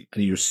drastically.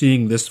 And you're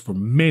seeing this for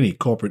many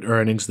corporate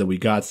earnings that we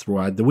got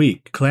throughout the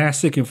week.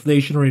 Classic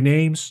inflationary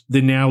names,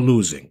 they're now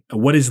losing. And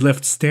what is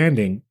left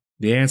standing?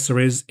 The answer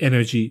is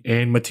energy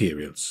and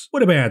materials.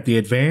 What about the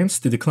advance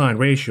to decline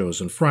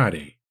ratios on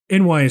Friday?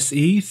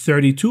 NYSE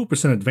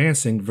 32%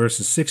 advancing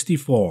versus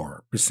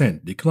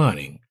 64%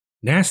 declining.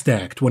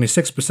 Nasdaq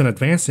 26%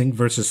 advancing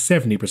versus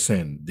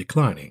 70%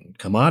 declining.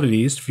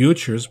 Commodities,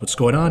 futures, what's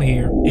going on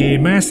here? A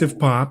massive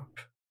pop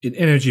in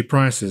energy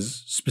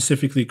prices,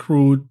 specifically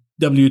crude,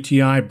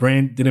 WTI,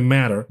 Brent, didn't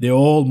matter. They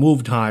all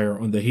moved higher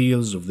on the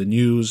heels of the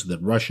news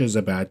that Russia is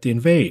about to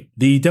invade.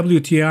 The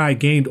WTI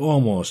gained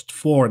almost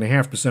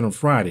 4.5% on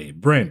Friday.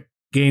 Brent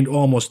gained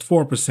almost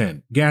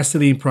 4%.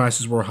 Gasoline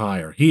prices were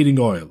higher. Heating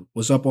oil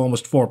was up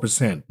almost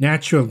 4%.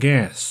 Natural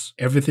gas,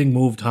 everything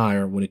moved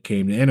higher when it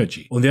came to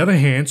energy. On the other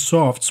hand,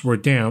 softs were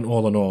down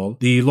all in all.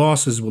 The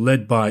losses were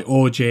led by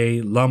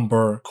OJ,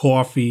 lumber,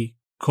 coffee,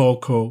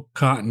 cocoa,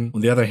 cotton. On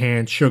the other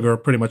hand, sugar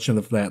pretty much on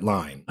the flat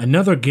line.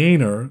 Another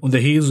gainer on the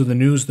heels of the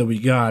news that we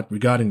got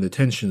regarding the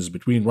tensions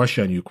between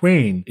Russia and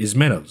Ukraine is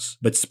metals,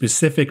 but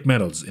specific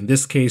metals, in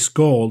this case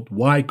gold.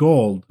 Why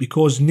gold?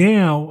 Because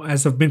now,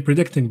 as I've been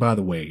predicting by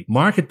the way,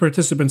 market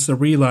participants are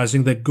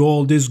realizing that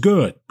gold is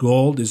good.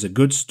 Gold is a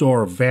good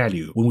store of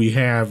value when we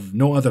have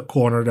no other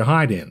corner to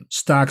hide in.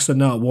 Stocks are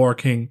not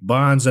working,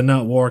 bonds are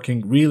not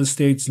working, real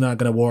estate's not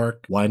going to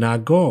work. Why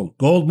not gold?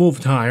 Gold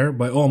moved higher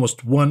by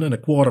almost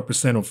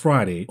 1.25% on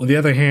Friday. On the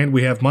other hand,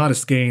 we have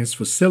modest gains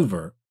for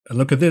silver. And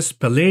look at this,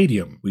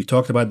 palladium. We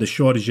talked about the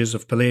shortages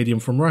of palladium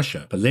from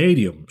Russia.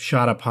 Palladium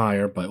shot up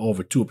higher by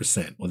over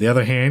 2%. On the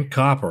other hand,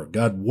 copper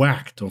got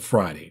whacked on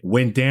Friday.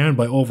 Went down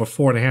by over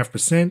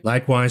 4.5%.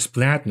 Likewise,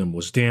 platinum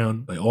was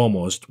down by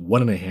almost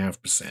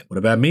 1.5%. What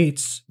about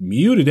meats?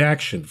 Muted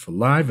action for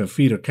live and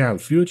feeder cattle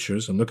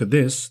futures. And look at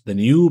this, the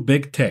new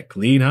big tech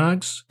lean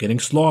hogs getting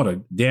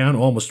slaughtered, down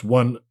almost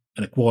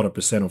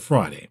 1.25% on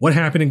Friday. What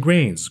happened in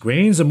grains?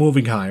 Grains are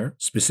moving higher.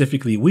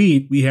 Specifically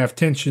wheat, we have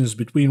tensions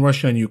between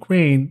Russia and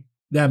Ukraine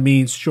That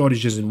means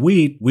shortages in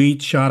wheat.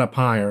 Wheat shot up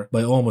higher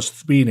by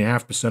almost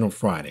 3.5% on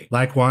Friday.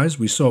 Likewise,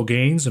 we saw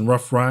gains in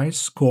rough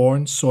rice,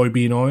 corn,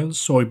 soybean oil,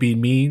 soybean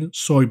meal,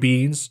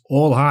 soybeans,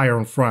 all higher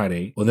on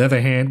Friday. On the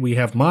other hand, we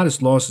have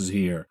modest losses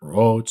here for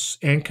oats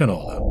and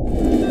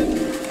canola.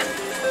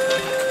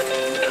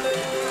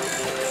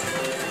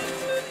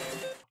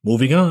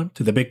 Moving on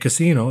to the big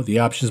casino, the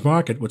options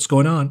market, what's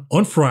going on?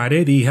 On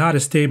Friday, the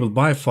hottest table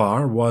by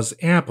far was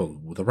Apple,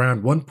 with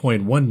around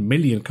 1.1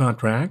 million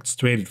contracts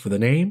traded for the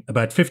name.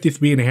 About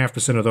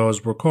 53.5% of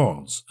those were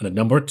calls. And at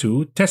number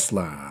 2,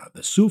 Tesla,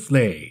 the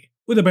souffle,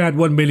 with about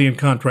 1 million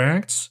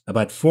contracts.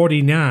 About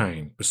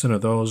 49%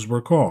 of those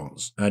were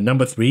calls. At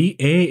number 3,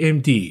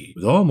 AMD,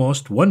 with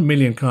almost 1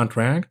 million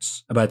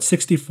contracts. About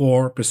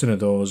 64% of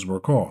those were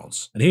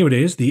calls. And here it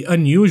is, the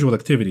unusual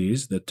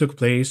activities that took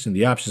place in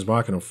the options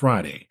market on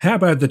Friday. How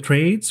about the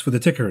trades for the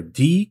ticker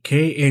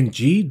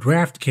DKNG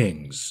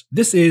DraftKings?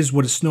 This is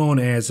what is known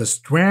as a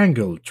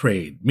strangle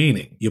trade,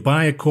 meaning you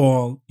buy a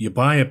call, you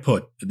buy a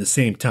put at the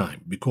same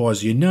time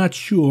because you're not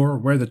sure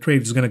where the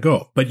trade is going to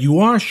go. But you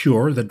are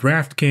sure that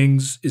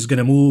DraftKings is going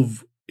to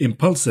move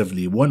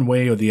impulsively one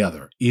way or the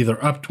other,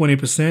 either up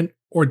 20%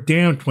 or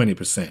down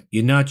 20%.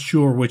 You're not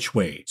sure which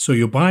way. So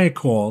you buy a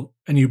call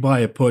and you buy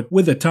a put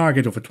with a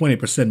target of a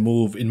 20%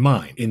 move in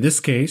mind. In this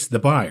case, the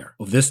buyer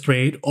of this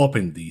trade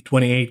opened the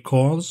 28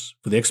 calls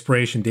for the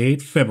expiration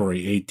date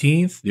February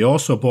 18th. They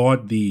also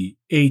bought the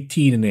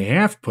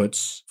 18.5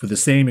 puts for the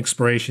same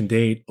expiration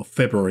date of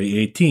February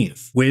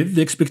 18th, with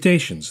the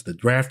expectations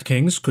that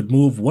DraftKings could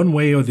move one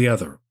way or the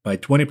other by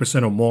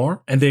 20% or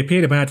more, and they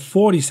paid about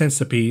 40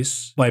 cents a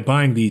piece by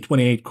buying the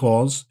 28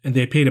 calls, and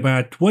they paid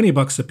about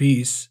 $20 a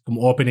piece from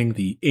opening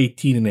the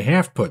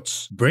 18.5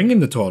 puts, bringing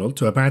the total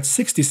to about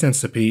 60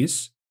 cents a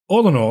piece.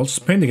 All in all,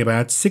 spending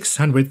about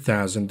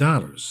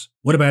 $600,000.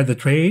 What about the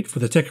trade for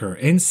the ticker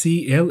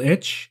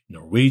NCLH,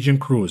 Norwegian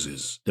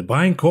Cruises? The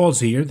buying calls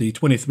here, the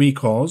 23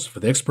 calls for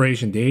the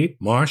expiration date,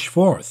 March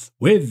 4th,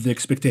 with the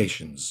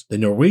expectations the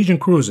Norwegian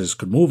Cruises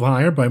could move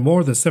higher by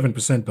more than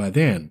 7% by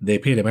then. They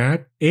paid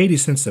about 80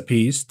 cents a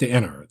piece to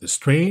enter this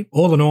trade,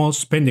 all in all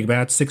spending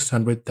about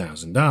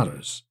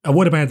 $600,000. And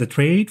what about the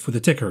trade for the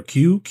ticker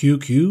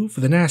QQQ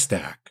for the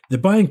NASDAQ? The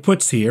buying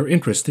puts here,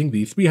 interesting,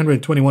 the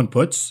 321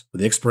 puts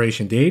with the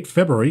expiration date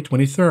February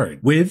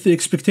 23rd, with the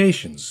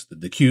expectations that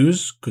the Qs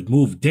could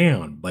move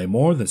down by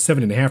more than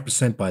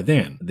 7.5% by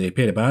then. They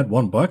paid about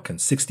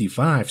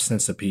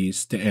 $1.65 a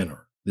piece to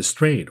enter this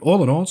trade,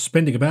 all in all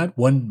spending about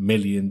 $1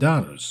 million.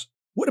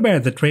 What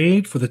about the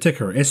trade for the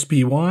ticker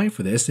SPY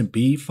for the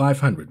S&P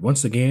 500?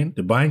 Once again,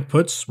 the buying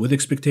puts with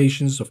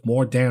expectations of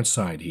more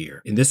downside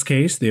here. In this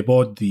case, they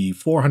bought the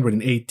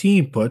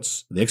 418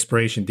 puts, the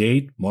expiration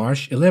date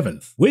March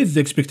 11th, with the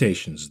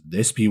expectations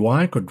the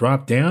SPY could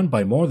drop down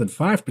by more than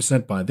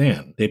 5% by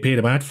then. They paid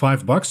about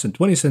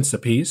 $5.20 a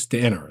piece to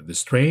enter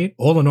this trade,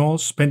 all in all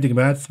spending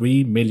about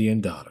 $3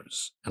 million.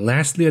 And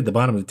lastly, at the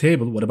bottom of the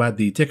table, what about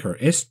the ticker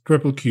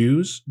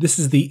SQQs? This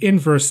is the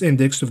inverse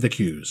index of the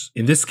Qs.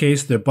 In this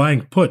case, they're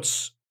buying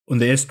puts on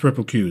the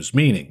SQQs,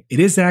 meaning it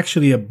is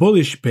actually a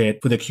bullish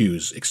bet for the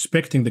Qs,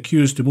 expecting the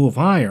Qs to move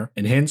higher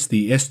and hence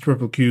the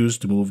SQQs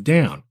to move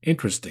down.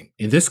 Interesting.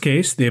 In this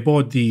case, they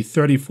bought the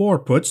 34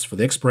 puts for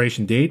the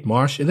expiration date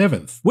March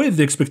 11th, with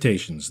the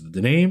expectations that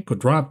the name could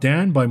drop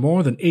down by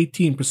more than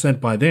 18%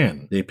 by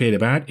then. They paid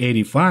about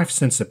 85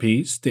 cents a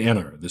piece to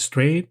enter this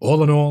trade,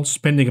 all in all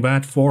spending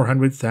about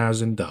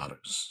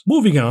 $400,000.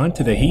 Moving on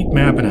to the heat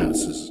map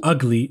analysis.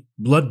 Ugly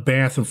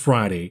bloodbath on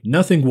Friday.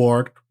 Nothing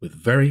worked with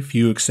very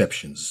few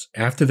exceptions.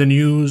 After the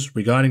news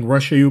regarding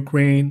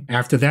Russia-Ukraine,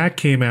 after that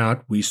came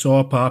out, we saw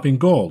a pop in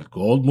gold.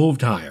 Gold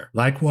moved higher.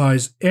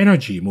 Likewise,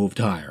 energy moved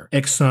higher.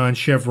 Exxon,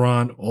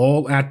 Chevron,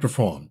 all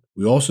outperformed.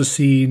 We also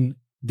seen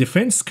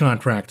defense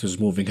contractors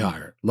moving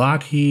higher.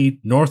 Lockheed,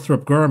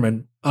 Northrop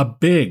Grumman, a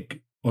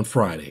big on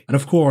Friday. And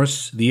of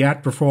course, the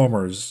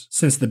outperformers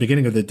since the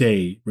beginning of the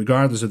day,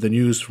 regardless of the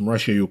news from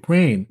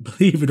Russia-Ukraine,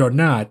 believe it or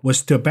not,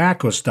 was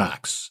tobacco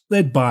stocks,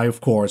 led by,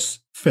 of course,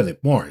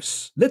 Philip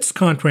Morris. Let's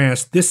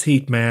contrast this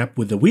heat map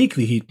with the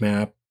weekly heat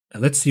map,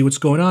 and let's see what's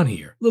going on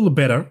here. A little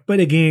better,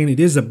 but again, it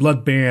is a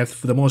bloodbath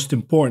for the most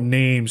important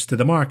names to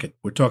the market.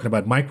 We're talking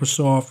about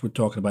Microsoft, we're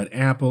talking about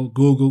Apple,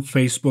 Google,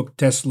 Facebook,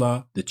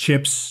 Tesla, the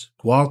chips,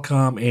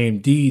 Qualcomm,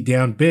 AMD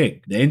down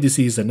big. The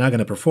indices are not going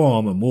to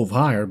perform and move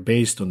higher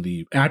based on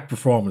the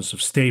outperformance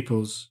of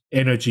staples,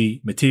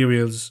 energy,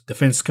 materials,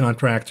 defense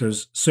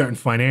contractors, certain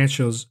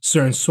financials,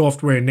 certain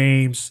software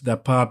names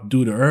that pop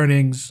due to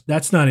earnings.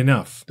 That's not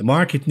enough. The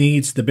market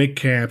needs the big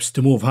caps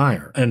to move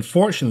higher.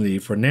 Unfortunately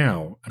for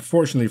now,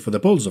 unfortunately for the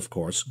bulls, of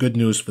course, good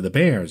news for the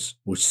bears,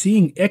 we're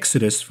seeing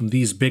exodus from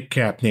these big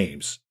cap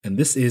names. And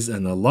this is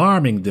an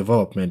alarming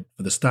development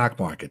for the stock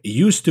market. It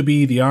used to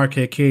be the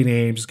RKK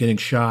names getting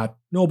shot.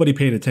 Nobody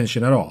paid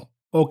attention at all.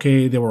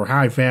 Okay, they were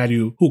high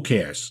value. Who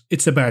cares?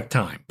 It's about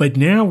time. But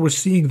now we're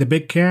seeing the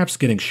big caps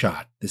getting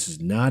shot. This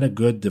is not a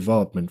good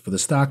development for the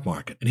stock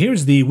market. And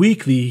here's the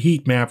weekly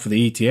heat map for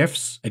the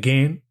ETFs.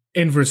 Again,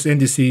 inverse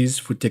indices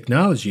for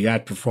technology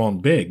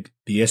outperformed big.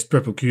 the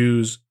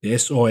SQQs, the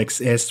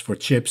SOXS for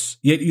chips.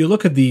 Yet you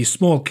look at the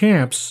small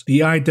caps, the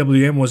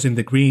IWM was in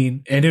the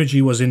green,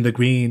 energy was in the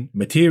green,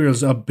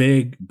 materials up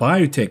big,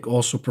 biotech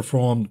also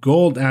performed,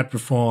 gold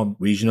outperformed,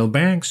 regional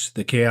banks,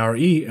 the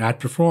KRE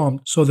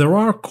outperformed. So there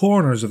are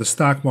corners of the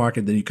stock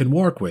market that you can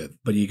work with,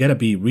 but you gotta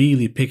be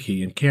really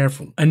picky and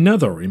careful.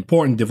 Another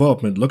important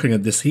development looking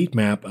at this heat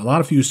map, a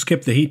lot of you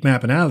skip the heat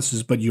map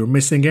analysis, but you're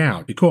missing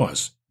out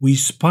because we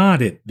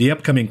spotted the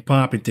upcoming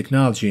pop in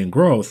technology and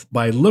growth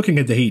by looking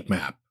at the heat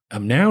map.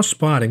 I'm now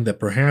spotting that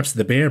perhaps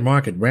the bear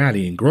market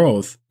rally in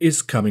growth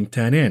is coming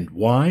to an end.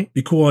 Why?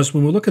 Because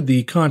when we look at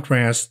the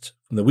contrast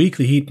from the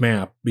weekly heat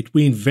map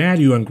between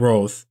value and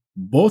growth,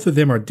 both of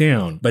them are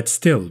down, but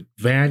still,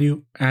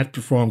 value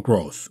outperformed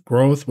growth.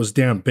 Growth was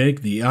down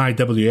big. The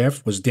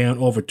IWF was down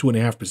over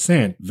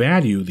 2.5%.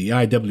 Value, the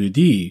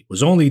IWD,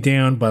 was only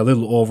down by a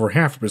little over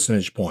half a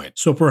percentage point.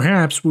 So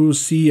perhaps we will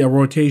see a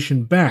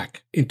rotation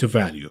back into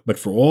value. But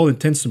for all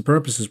intents and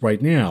purposes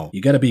right now,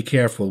 you got to be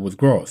careful with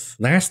growth.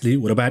 Lastly,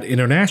 what about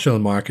international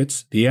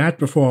markets? The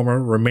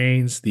outperformer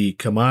remains the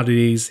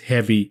commodities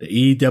heavy,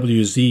 the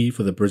EWZ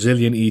for the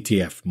Brazilian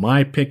ETF.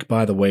 My pick,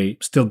 by the way,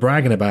 still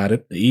bragging about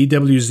it. The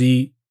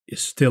EWZ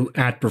is still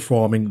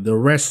outperforming the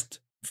rest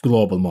of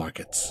global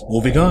markets.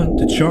 Moving on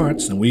to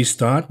charts, and we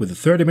start with the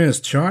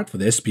 30-minute chart for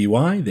the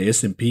SPY, the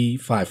S&P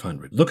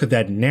 500. Look at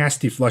that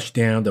nasty flush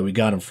down that we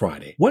got on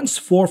Friday. Once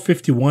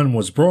 451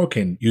 was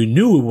broken, you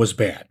knew it was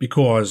bad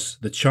because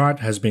the chart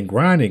has been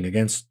grinding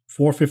against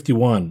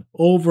 451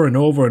 over and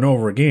over and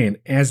over again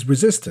as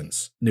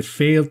resistance. And it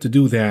failed to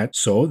do that,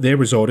 so they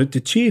resorted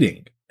to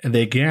cheating, and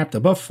they gapped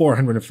above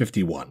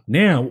 451.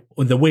 Now,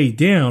 on the way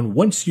down,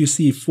 once you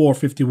see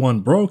 451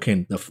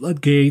 broken, the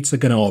floodgates are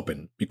going to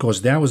open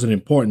because that was an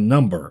important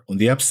number on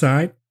the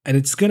upside, and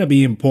it's going to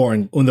be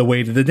important on the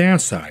way to the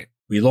downside.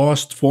 We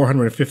lost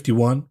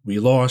 451, we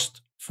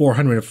lost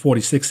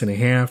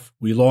 446.5,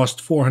 we lost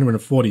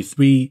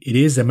 443. It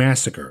is a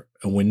massacre,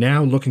 and we're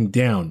now looking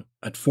down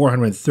at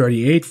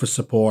 438 for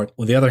support.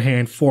 On the other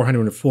hand,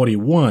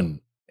 441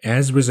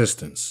 as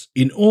resistance.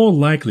 In all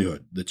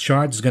likelihood, the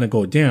chart is going to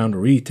go down to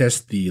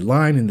retest the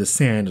line in the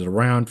sand at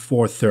around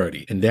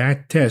 430, and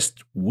that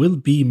test will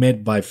be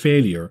met by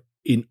failure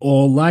in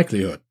all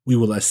likelihood. We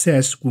will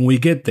assess when we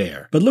get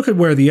there. But look at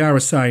where the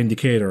RSI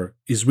indicator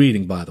is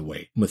reading, by the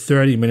way, from a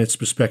 30 minutes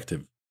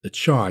perspective. The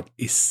chart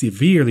is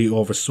severely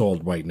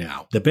oversold right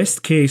now. The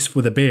best case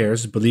for the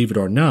bears, believe it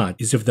or not,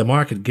 is if the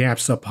market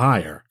gaps up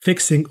higher,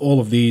 fixing all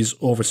of these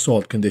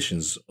oversold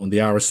conditions on the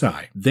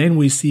RSI. Then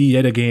we see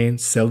yet again,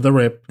 sell the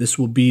rip. This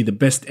will be the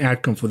best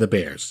outcome for the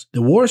bears.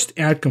 The worst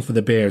outcome for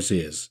the bears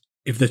is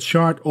if the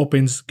chart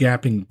opens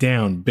gapping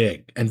down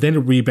big and then it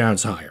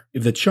rebounds higher.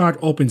 If the chart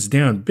opens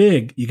down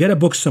big, you gotta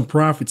book some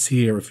profits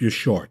here if you're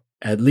short,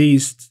 at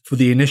least for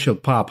the initial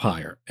pop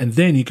higher, and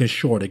then you can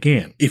short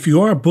again. If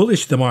you are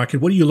bullish the market,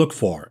 what do you look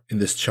for in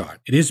this chart?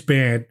 It is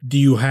bad. Do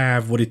you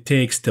have what it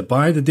takes to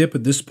buy the dip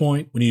at this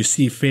point when you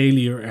see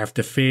failure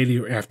after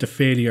failure after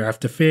failure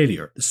after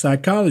failure? The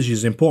psychology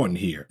is important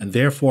here, and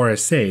therefore I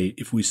say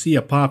if we see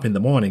a pop in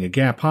the morning, a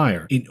gap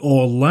higher, in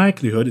all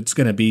likelihood it's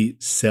going to be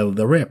sell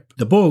the rip.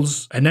 The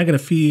bulls are not going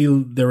to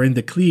feel they're in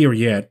the clear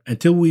yet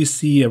until we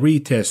see a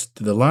retest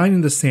to the line in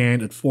the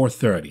sand at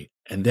 430.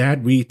 And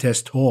that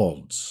retest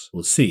holds.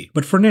 We'll see.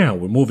 But for now,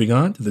 we're moving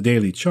on to the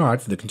daily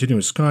chart for the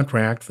continuous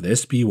contract for the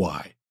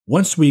SPY.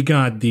 Once we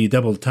got the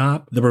double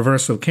top, the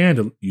reversal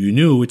candle, you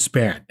knew it's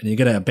bad, and you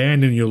gotta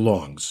abandon your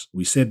longs.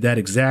 We said that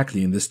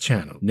exactly in this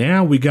channel.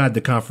 Now we got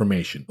the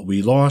confirmation.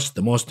 We lost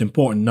the most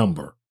important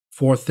number.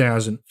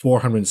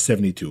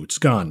 4,472. It's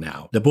gone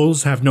now. The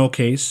bulls have no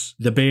case.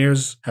 The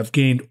bears have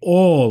gained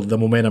all the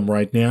momentum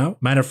right now.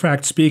 Matter of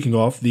fact, speaking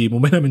of, the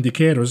momentum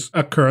indicators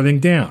are curling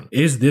down.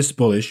 Is this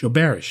bullish or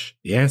bearish?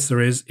 The answer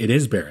is it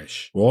is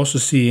bearish. We're also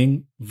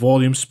seeing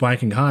volume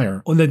spiking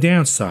higher on the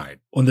downside.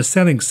 On the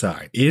selling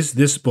side, is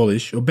this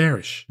bullish or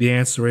bearish? The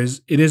answer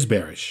is it is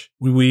bearish.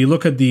 When we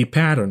look at the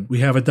pattern, we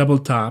have a double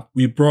top.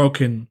 We've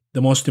broken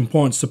the most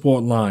important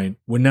support line.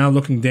 We're now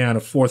looking down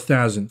at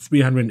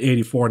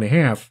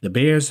 4,384.5. The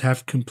bears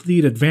have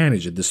complete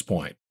advantage at this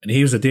point. And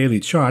here's a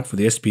daily chart for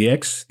the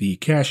SPX, the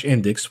cash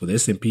index for the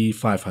S&P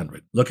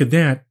 500. Look at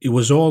that. It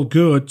was all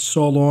good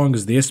so long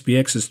as the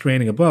SPX is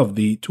trading above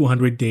the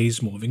 200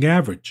 days moving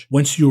average.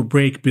 Once you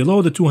break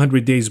below the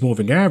 200 days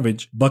moving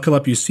average, buckle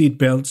up your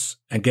seatbelts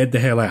and get the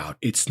hell out.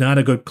 It's not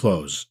a good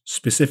close,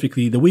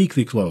 specifically the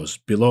weekly close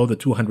below the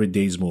 200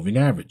 days moving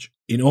average.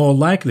 In all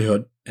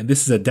likelihood, and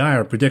this is a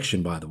dire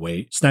prediction, by the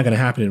way, it's not going to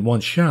happen in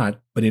one shot,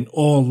 but in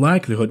all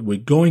likelihood, we're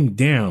going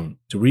down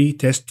to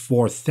retest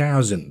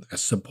 4,000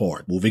 as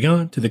support. Moving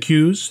on to the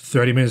Qs,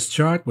 30 minutes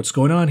chart. What's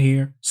going on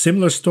here?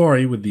 Similar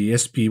story with the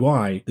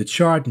SPY. The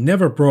chart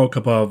never broke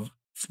above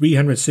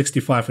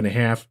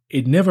 365.5.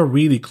 It never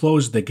really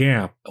closed the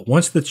gap.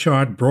 Once the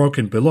chart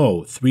broken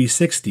below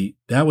 360,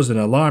 that was an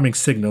alarming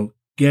signal.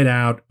 Get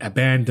out,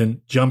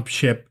 abandon, jump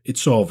ship,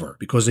 it's over.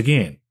 Because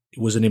again, It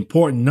was an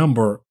important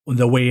number on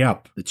the way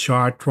up. The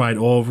chart tried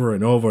over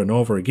and over and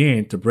over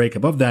again to break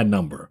above that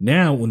number.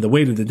 Now, on the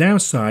way to the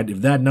downside,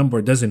 if that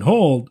number doesn't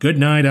hold, good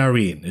night,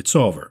 Irene. It's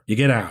over. You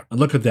get out. And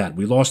look at that.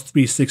 We lost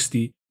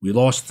 360. We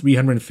lost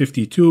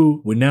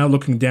 352. We're now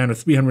looking down at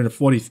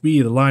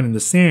 343, the line in the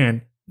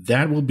sand.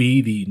 That will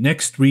be the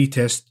next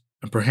retest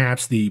and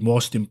perhaps the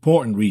most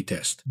important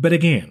retest. But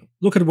again,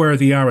 look at where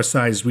the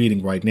RSI is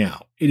reading right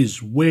now. It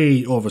is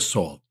way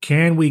oversold.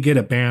 Can we get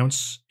a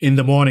bounce in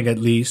the morning at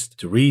least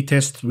to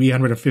retest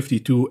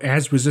 352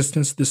 as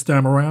resistance this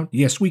time around?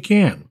 Yes, we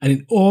can. And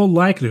in all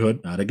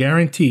likelihood, not a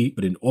guarantee,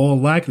 but in all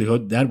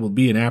likelihood, that will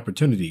be an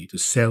opportunity to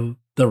sell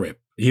the rip.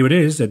 Here it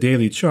is, a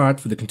daily chart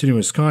for the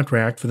continuous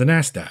contract for the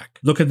Nasdaq.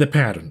 Look at the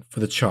pattern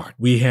for the chart.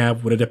 We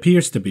have what it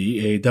appears to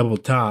be a double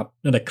top,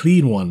 not a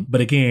clean one,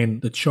 but again,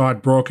 the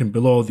chart broken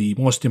below the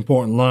most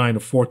important line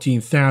of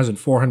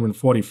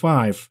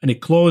 14,445, and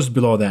it closed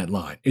below that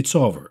line. It's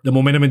over. The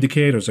momentum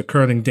indicators are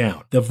curling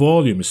down. The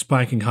volume is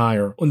spiking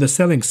higher on the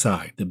selling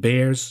side. The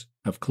bears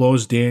have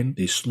closed in.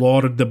 They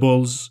slaughtered the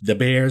bulls. The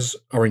bears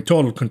are in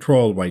total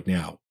control right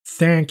now.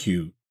 Thank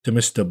you to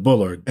Mr.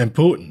 Bullard and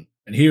Putin.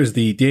 And here's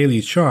the daily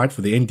chart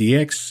for the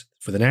NDX,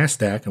 for the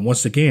Nasdaq, and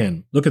once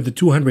again, look at the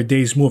 200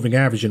 days moving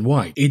average in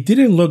white. It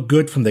didn't look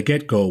good from the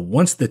get-go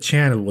once the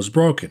channel was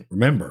broken.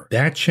 Remember,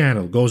 that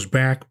channel goes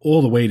back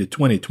all the way to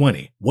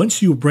 2020.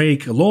 Once you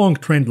break a long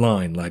trend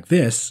line like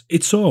this,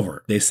 it's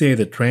over. They say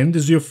the trend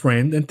is your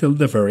friend until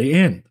the very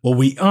end. Well,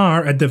 we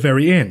are at the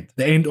very end.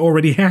 The end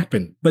already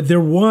happened. But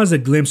there was a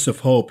glimpse of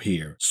hope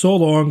here, so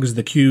long as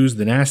the Qs,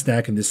 the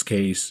Nasdaq in this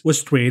case,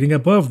 was trading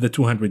above the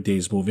 200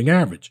 days moving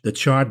average. The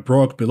chart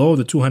broke below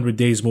the 200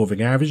 days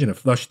moving average in a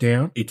flush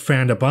down. It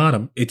found a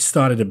bottom. It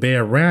started a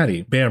bear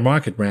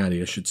market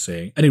rally, I should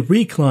say, and it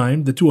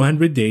reclimbed the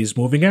 200 days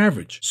moving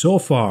average. So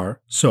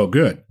far, so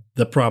good.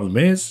 The problem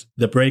is,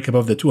 the break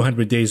above the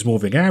 200 days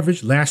moving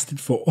average lasted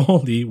for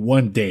only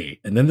 1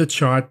 day, and then the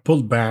chart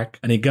pulled back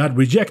and it got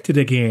rejected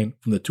again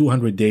from the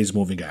 200 days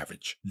moving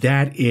average.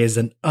 That is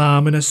an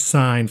ominous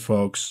sign,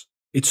 folks.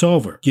 It's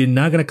over. You're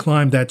not going to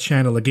climb that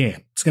channel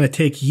again. It's going to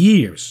take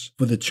years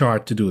for the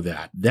chart to do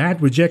that. That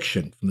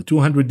rejection from the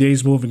 200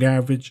 days moving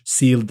average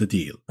sealed the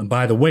deal. And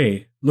by the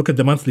way, look at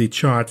the monthly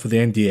chart for the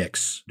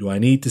NDX. Do I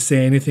need to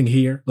say anything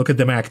here? Look at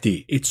the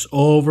MACD. It's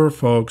over,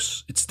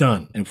 folks. It's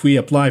done. And if we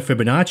apply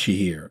Fibonacci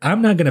here,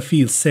 I'm not going to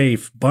feel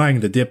safe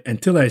buying the dip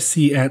until I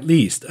see at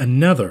least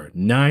another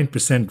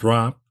 9%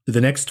 drop to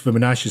the next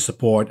Fibonacci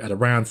support at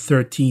around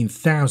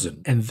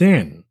 13,000. And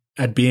then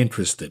I'd be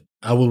interested.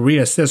 I will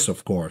reassess,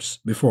 of course,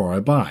 before I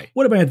buy.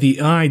 What about the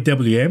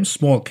IWM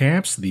small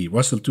caps, the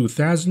Russell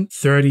 2000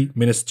 30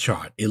 minutes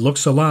chart? It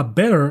looks a lot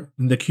better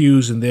than the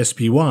Qs and the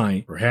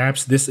SPY.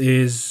 Perhaps this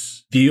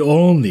is the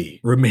only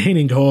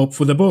remaining hope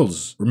for the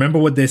bulls. Remember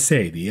what they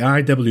say, the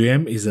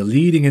IWM is a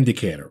leading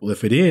indicator. Well,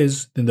 if it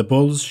is, then the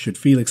bulls should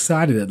feel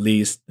excited at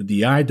least that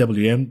the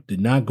IWM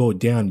did not go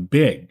down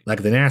big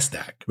like the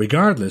Nasdaq.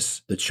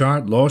 Regardless, the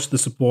chart lost the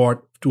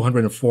support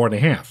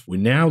 204.5. We're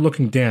now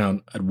looking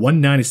down at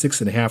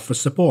 196.5 for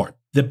support.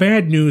 The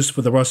bad news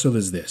for the Russell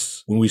is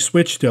this. When we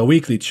switch to a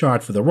weekly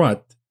chart for the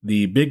RUT,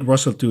 the big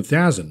Russell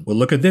 2000, well,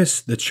 look at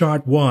this. The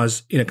chart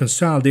was in a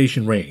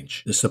consolidation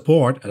range. The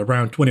support at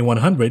around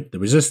 2100, the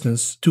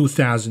resistance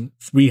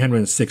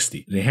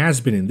 2360. And it has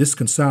been in this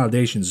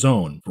consolidation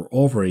zone for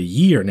over a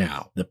year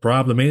now. The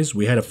problem is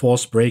we had a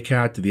false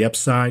breakout to the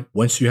upside.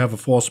 Once you have a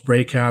false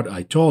breakout,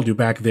 I told you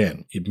back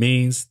then, it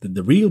means that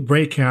the real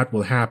breakout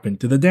will happen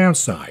to the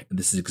downside. And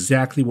this is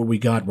exactly what we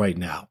got right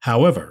now.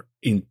 However,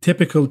 in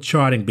typical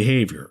charting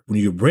behavior, when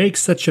you break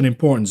such an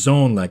important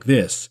zone like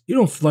this, you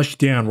don't flush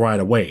down right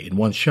away in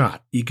one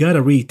shot. You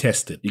gotta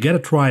retest it. You gotta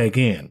try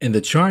again. And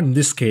the chart in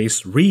this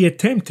case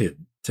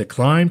re-attempted to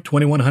climb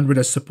 2100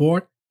 as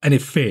support, and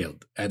it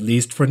failed, at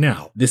least for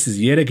now. This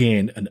is yet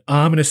again an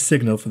ominous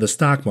signal for the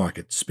stock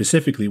market,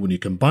 specifically when you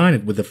combine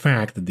it with the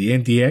fact that the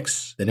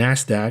NDX, the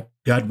Nasdaq,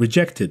 got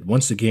rejected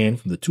once again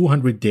from the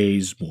 200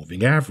 days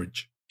moving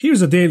average.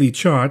 Here's a daily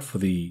chart for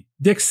the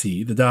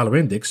Dixie, the dollar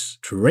index,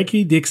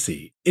 Tricky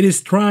Dixie. It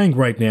is trying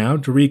right now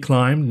to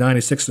reclimb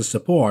 96 as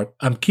support.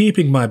 I'm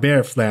keeping my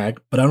bear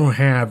flag, but I don't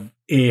have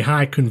a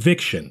high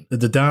conviction that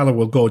the dollar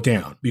will go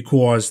down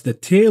because the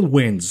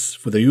tailwinds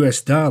for the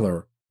US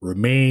dollar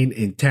remain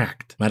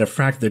intact. Matter of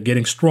fact, they're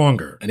getting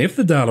stronger. And if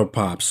the dollar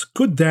pops,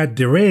 could that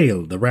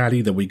derail the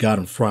rally that we got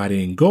on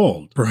Friday in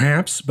gold?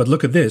 Perhaps, but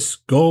look at this.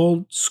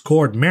 Gold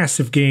scored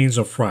massive gains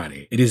on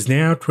Friday. It is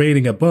now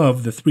trading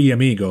above the Three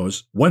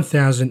Amigos,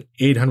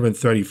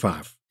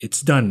 1,835.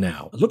 It's done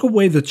now. Look at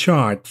where the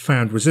chart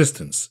found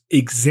resistance,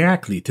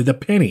 exactly to the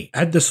penny,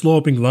 at the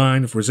sloping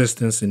line of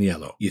resistance in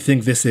yellow. You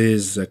think this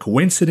is a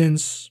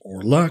coincidence,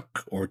 or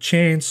luck, or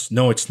chance?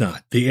 No, it's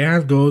not. The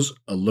algos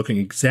are looking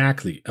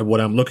exactly at what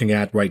I'm looking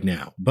at right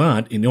now.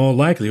 But in all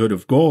likelihood,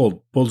 if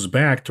gold pulls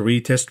back to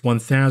retest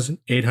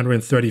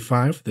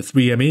 1,835, the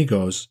Three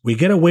Amigos, we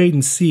gotta wait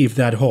and see if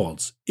that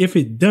holds. If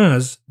it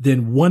does,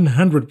 then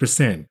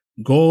 100%.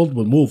 Gold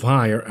will move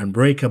higher and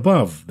break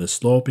above the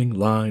sloping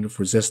line of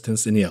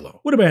resistance in yellow.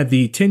 What about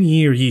the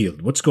 10-year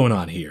yield? What's going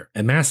on here?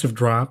 A massive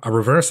drop, a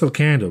reversal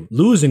candle,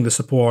 losing the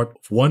support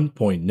of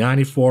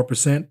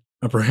 1.94%,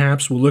 and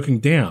perhaps we're looking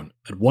down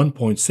at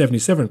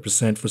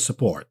 1.77% for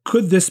support.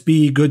 Could this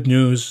be good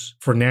news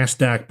for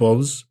Nasdaq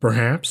bulls?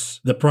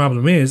 Perhaps. The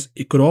problem is,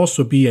 it could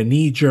also be a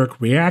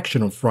knee-jerk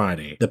reaction on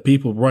Friday that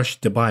people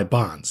rushed to buy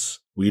bonds.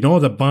 We know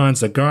that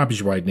bonds are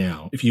garbage right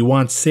now. If you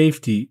want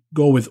safety,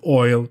 go with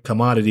oil,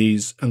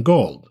 commodities, and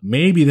gold.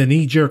 Maybe the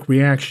knee-jerk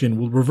reaction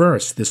will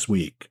reverse this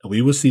week, and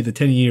we will see the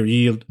 10-year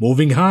yield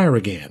moving higher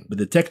again. But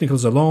the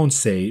technicals alone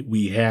say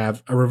we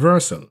have a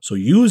reversal. So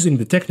using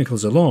the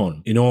technicals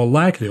alone, in all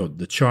likelihood,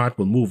 the chart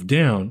will move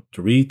down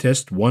to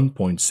retest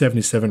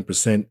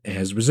 1.77%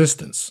 as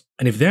resistance.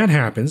 And if that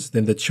happens,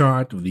 then the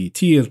chart of the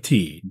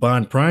TLT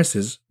bond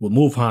prices will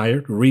move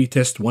higher to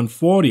retest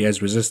 140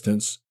 as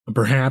resistance, and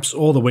perhaps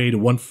all the way to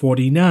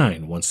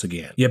 149 once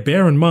again. Yet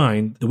bear in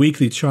mind, the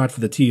weekly chart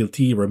for the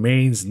TLT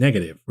remains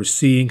negative. We're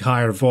seeing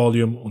higher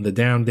volume on the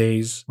down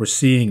days. We're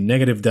seeing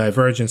negative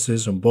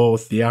divergences on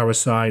both the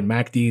RSI and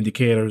MACD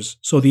indicators,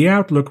 so the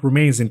outlook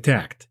remains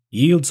intact.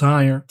 Yields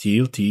higher,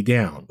 TLT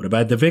down. What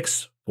about the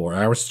VIX? 4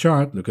 hours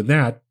chart, look at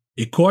that.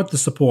 It caught the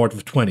support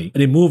of 20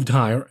 and it moved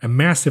higher, a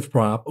massive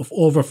drop of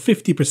over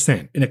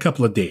 50% in a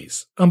couple of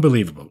days.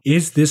 Unbelievable.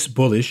 Is this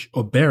bullish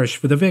or bearish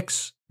for the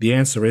VIX? The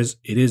answer is,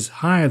 it is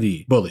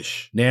highly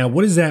bullish. Now,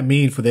 what does that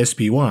mean for the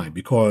SPY?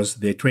 Because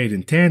they trade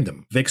in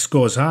tandem. VIX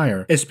goes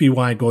higher,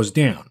 SPY goes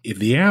down. If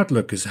the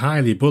outlook is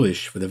highly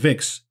bullish for the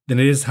VIX, then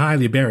it is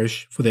highly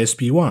bearish for the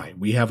SPY.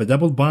 We have a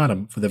double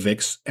bottom for the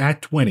VIX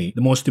at 20,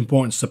 the most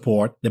important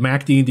support. The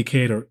MACD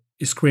indicator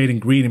is creating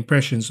green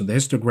impressions on the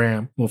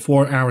histogram. From a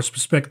 4 hours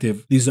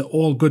perspective, these are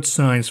all good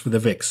signs for the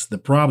VIX. The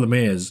problem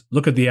is,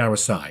 look at the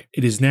RSI.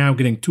 It is now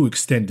getting too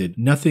extended.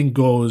 Nothing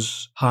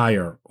goes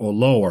higher or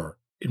lower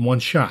in one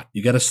shot.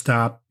 You gotta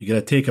stop, you gotta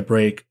take a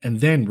break, and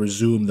then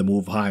resume the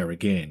move higher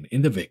again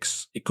in the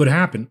VIX. It could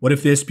happen. What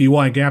if the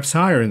SPY gaps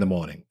higher in the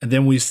morning? And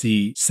then we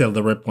see sell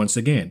the rip once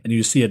again. And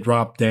you see a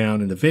drop down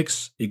in the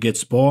VIX, it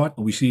gets bought,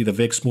 and we see the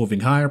VIX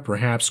moving higher,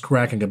 perhaps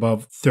cracking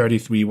above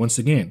 33 once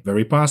again.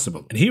 Very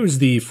possible. And here is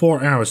the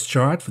 4 hours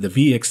chart for the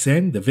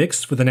VXN, the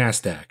VIX for the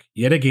Nasdaq.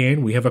 Yet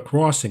again, we have a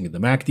crossing in the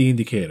MACD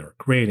indicator,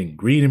 creating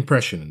green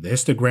impression in the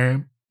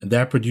histogram, and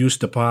that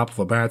produced a pop of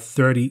about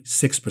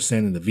 36%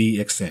 in the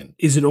VXN.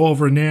 Is it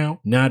over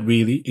now? Not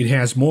really. It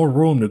has more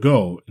room to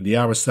go. In the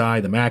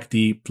RSI, the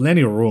MACD,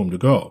 plenty of room to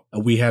go.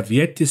 And we have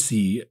yet to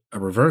see a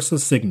reversal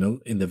signal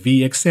in the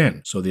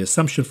VXN. So the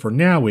assumption for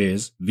now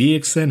is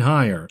VXN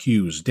higher,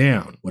 Qs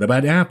down. What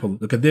about Apple?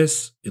 Look at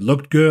this. It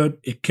looked good.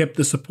 It kept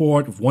the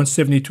support of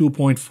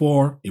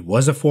 172.4. It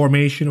was a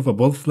formation of a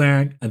bull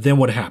flag. And then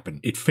what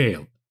happened? It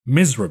failed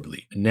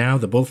miserably. And now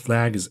the bull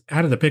flag is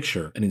out of the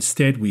picture, and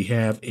instead we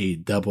have a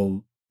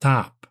double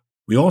top.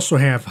 We also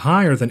have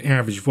higher than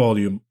average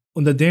volume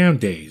on the down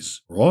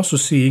days. We're also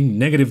seeing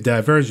negative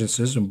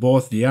divergences on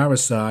both the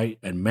RSI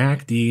and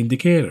MACD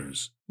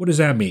indicators. What does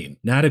that mean?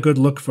 Not a good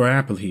look for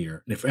Apple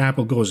here. And if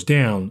Apple goes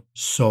down,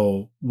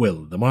 so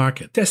will the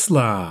market.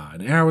 Tesla,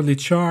 an hourly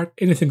chart.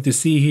 Anything to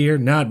see here?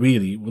 Not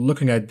really. We're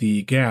looking at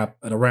the gap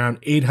at around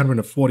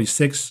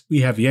 846.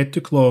 We have yet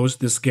to close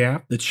this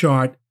gap. The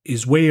chart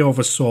is way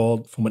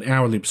oversold from an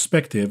hourly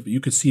perspective.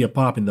 You could see a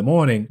pop in the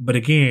morning, but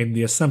again,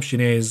 the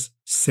assumption is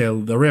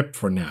sell the rip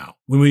for now.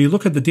 When we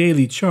look at the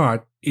daily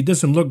chart, it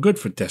doesn't look good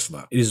for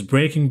Tesla. It is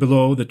breaking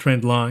below the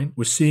trend line.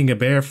 We're seeing a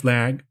bear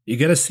flag. You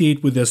gotta see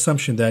it with the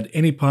assumption that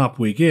any pop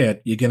we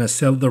get, you're gonna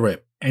sell the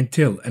rip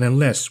until and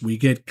unless we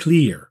get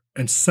clear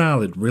and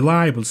solid,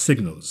 reliable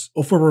signals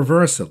of a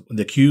reversal on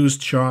the Q's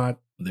chart,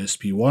 on the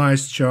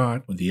SPY's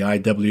chart, on the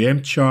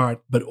IWM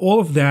chart. But all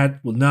of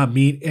that will not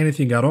mean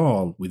anything at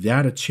all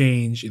without a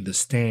change in the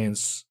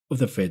stance of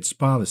the Fed's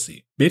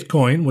policy.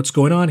 Bitcoin, what's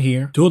going on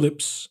here?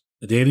 Tulips.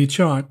 The daily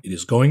chart, it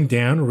is going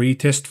down,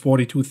 retest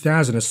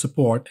 42,000 as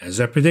support,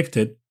 as I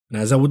predicted, and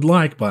as I would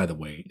like, by the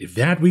way. If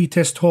that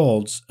retest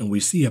holds and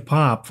we see a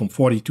pop from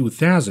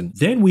 42,000,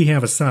 then we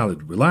have a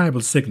solid,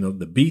 reliable signal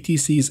that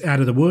BTC is out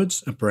of the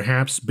woods, and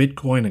perhaps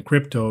Bitcoin and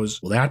cryptos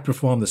will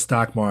outperform the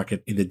stock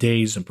market in the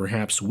days and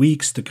perhaps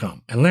weeks to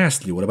come. And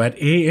lastly, what about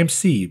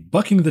AMC?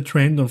 Bucking the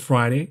trend on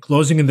Friday,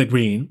 closing in the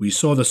green. We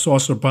saw the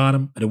saucer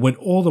bottom, and it went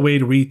all the way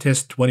to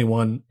retest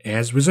 21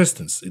 as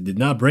resistance. It did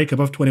not break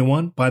above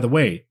 21. By the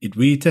way, it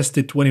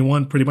retested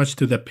 21 pretty much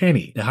to the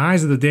penny. The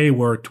highs of the day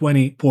were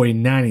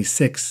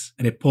 20.96.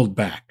 And it pulled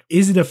back.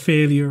 Is it a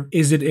failure?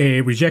 Is it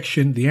a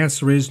rejection? The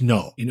answer is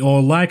no. In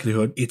all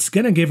likelihood, it's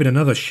gonna give it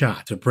another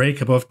shot to break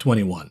above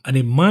 21. And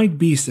it might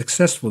be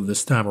successful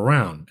this time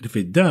around. And if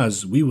it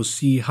does, we will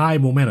see high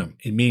momentum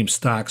in meme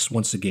stocks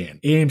once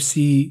again.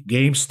 AMC,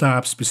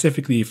 GameStop,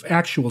 specifically if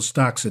actual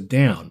stocks are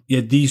down,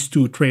 yet these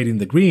two trade in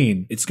the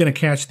green, it's gonna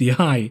catch the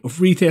eye of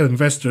retail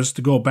investors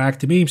to go back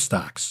to meme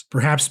stocks.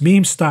 Perhaps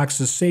meme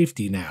stocks is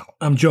safety now.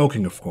 I'm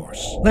joking, of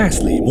course.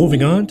 Lastly,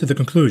 moving on to the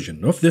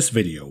conclusion of this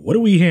video, what do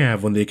we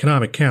have on the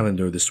economic calendar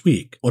calendar this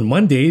week. On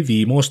Monday,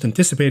 the most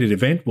anticipated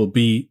event will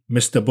be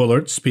Mr.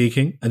 Bullard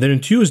speaking. And then on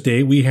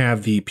Tuesday, we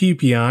have the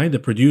PPI, the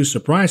Producer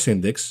Price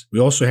Index. We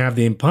also have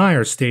the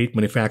Empire State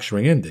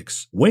Manufacturing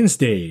Index.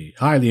 Wednesday,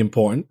 highly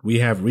important, we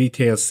have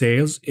Retail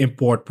Sales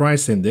Import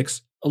Price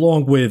Index.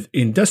 Along with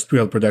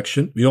industrial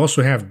production, we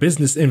also have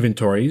business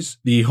inventories,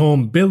 the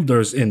Home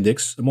Builders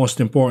Index, most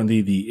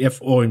importantly, the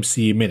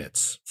FOMC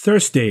minutes.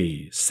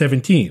 Thursday,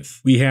 17th,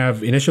 we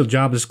have initial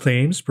jobless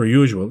claims per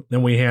usual.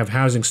 Then we have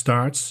housing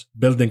starts,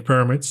 building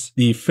permits,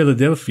 the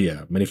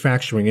Philadelphia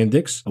Manufacturing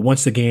Index.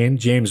 Once again,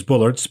 James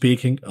Bullard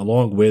speaking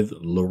along with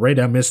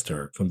Loretta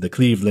Mister from the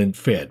Cleveland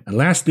Fed. And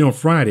lastly, on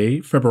Friday,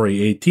 February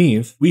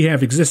 18th, we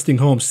have existing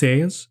home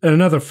sales and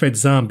another Fed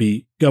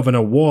zombie,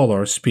 Governor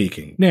Waller,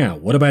 speaking. Now,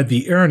 what about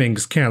the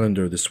earnings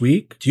calendar this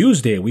week?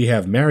 Tuesday, we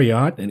have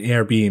Marriott and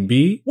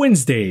Airbnb.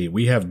 Wednesday,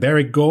 we have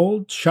Barrick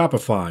Gold,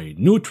 Shopify,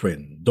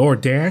 Nutrin,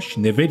 DoorDash,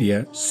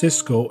 NVIDIA,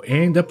 Cisco,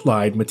 and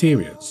Applied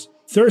Materials.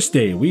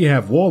 Thursday, we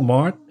have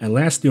Walmart, and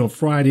lastly on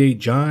Friday,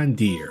 John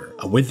Deere.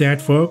 With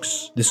that,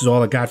 folks, this is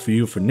all I got for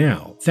you for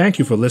now. Thank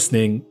you for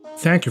listening.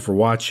 Thank you for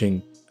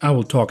watching. I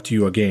will talk to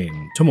you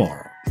again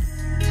tomorrow.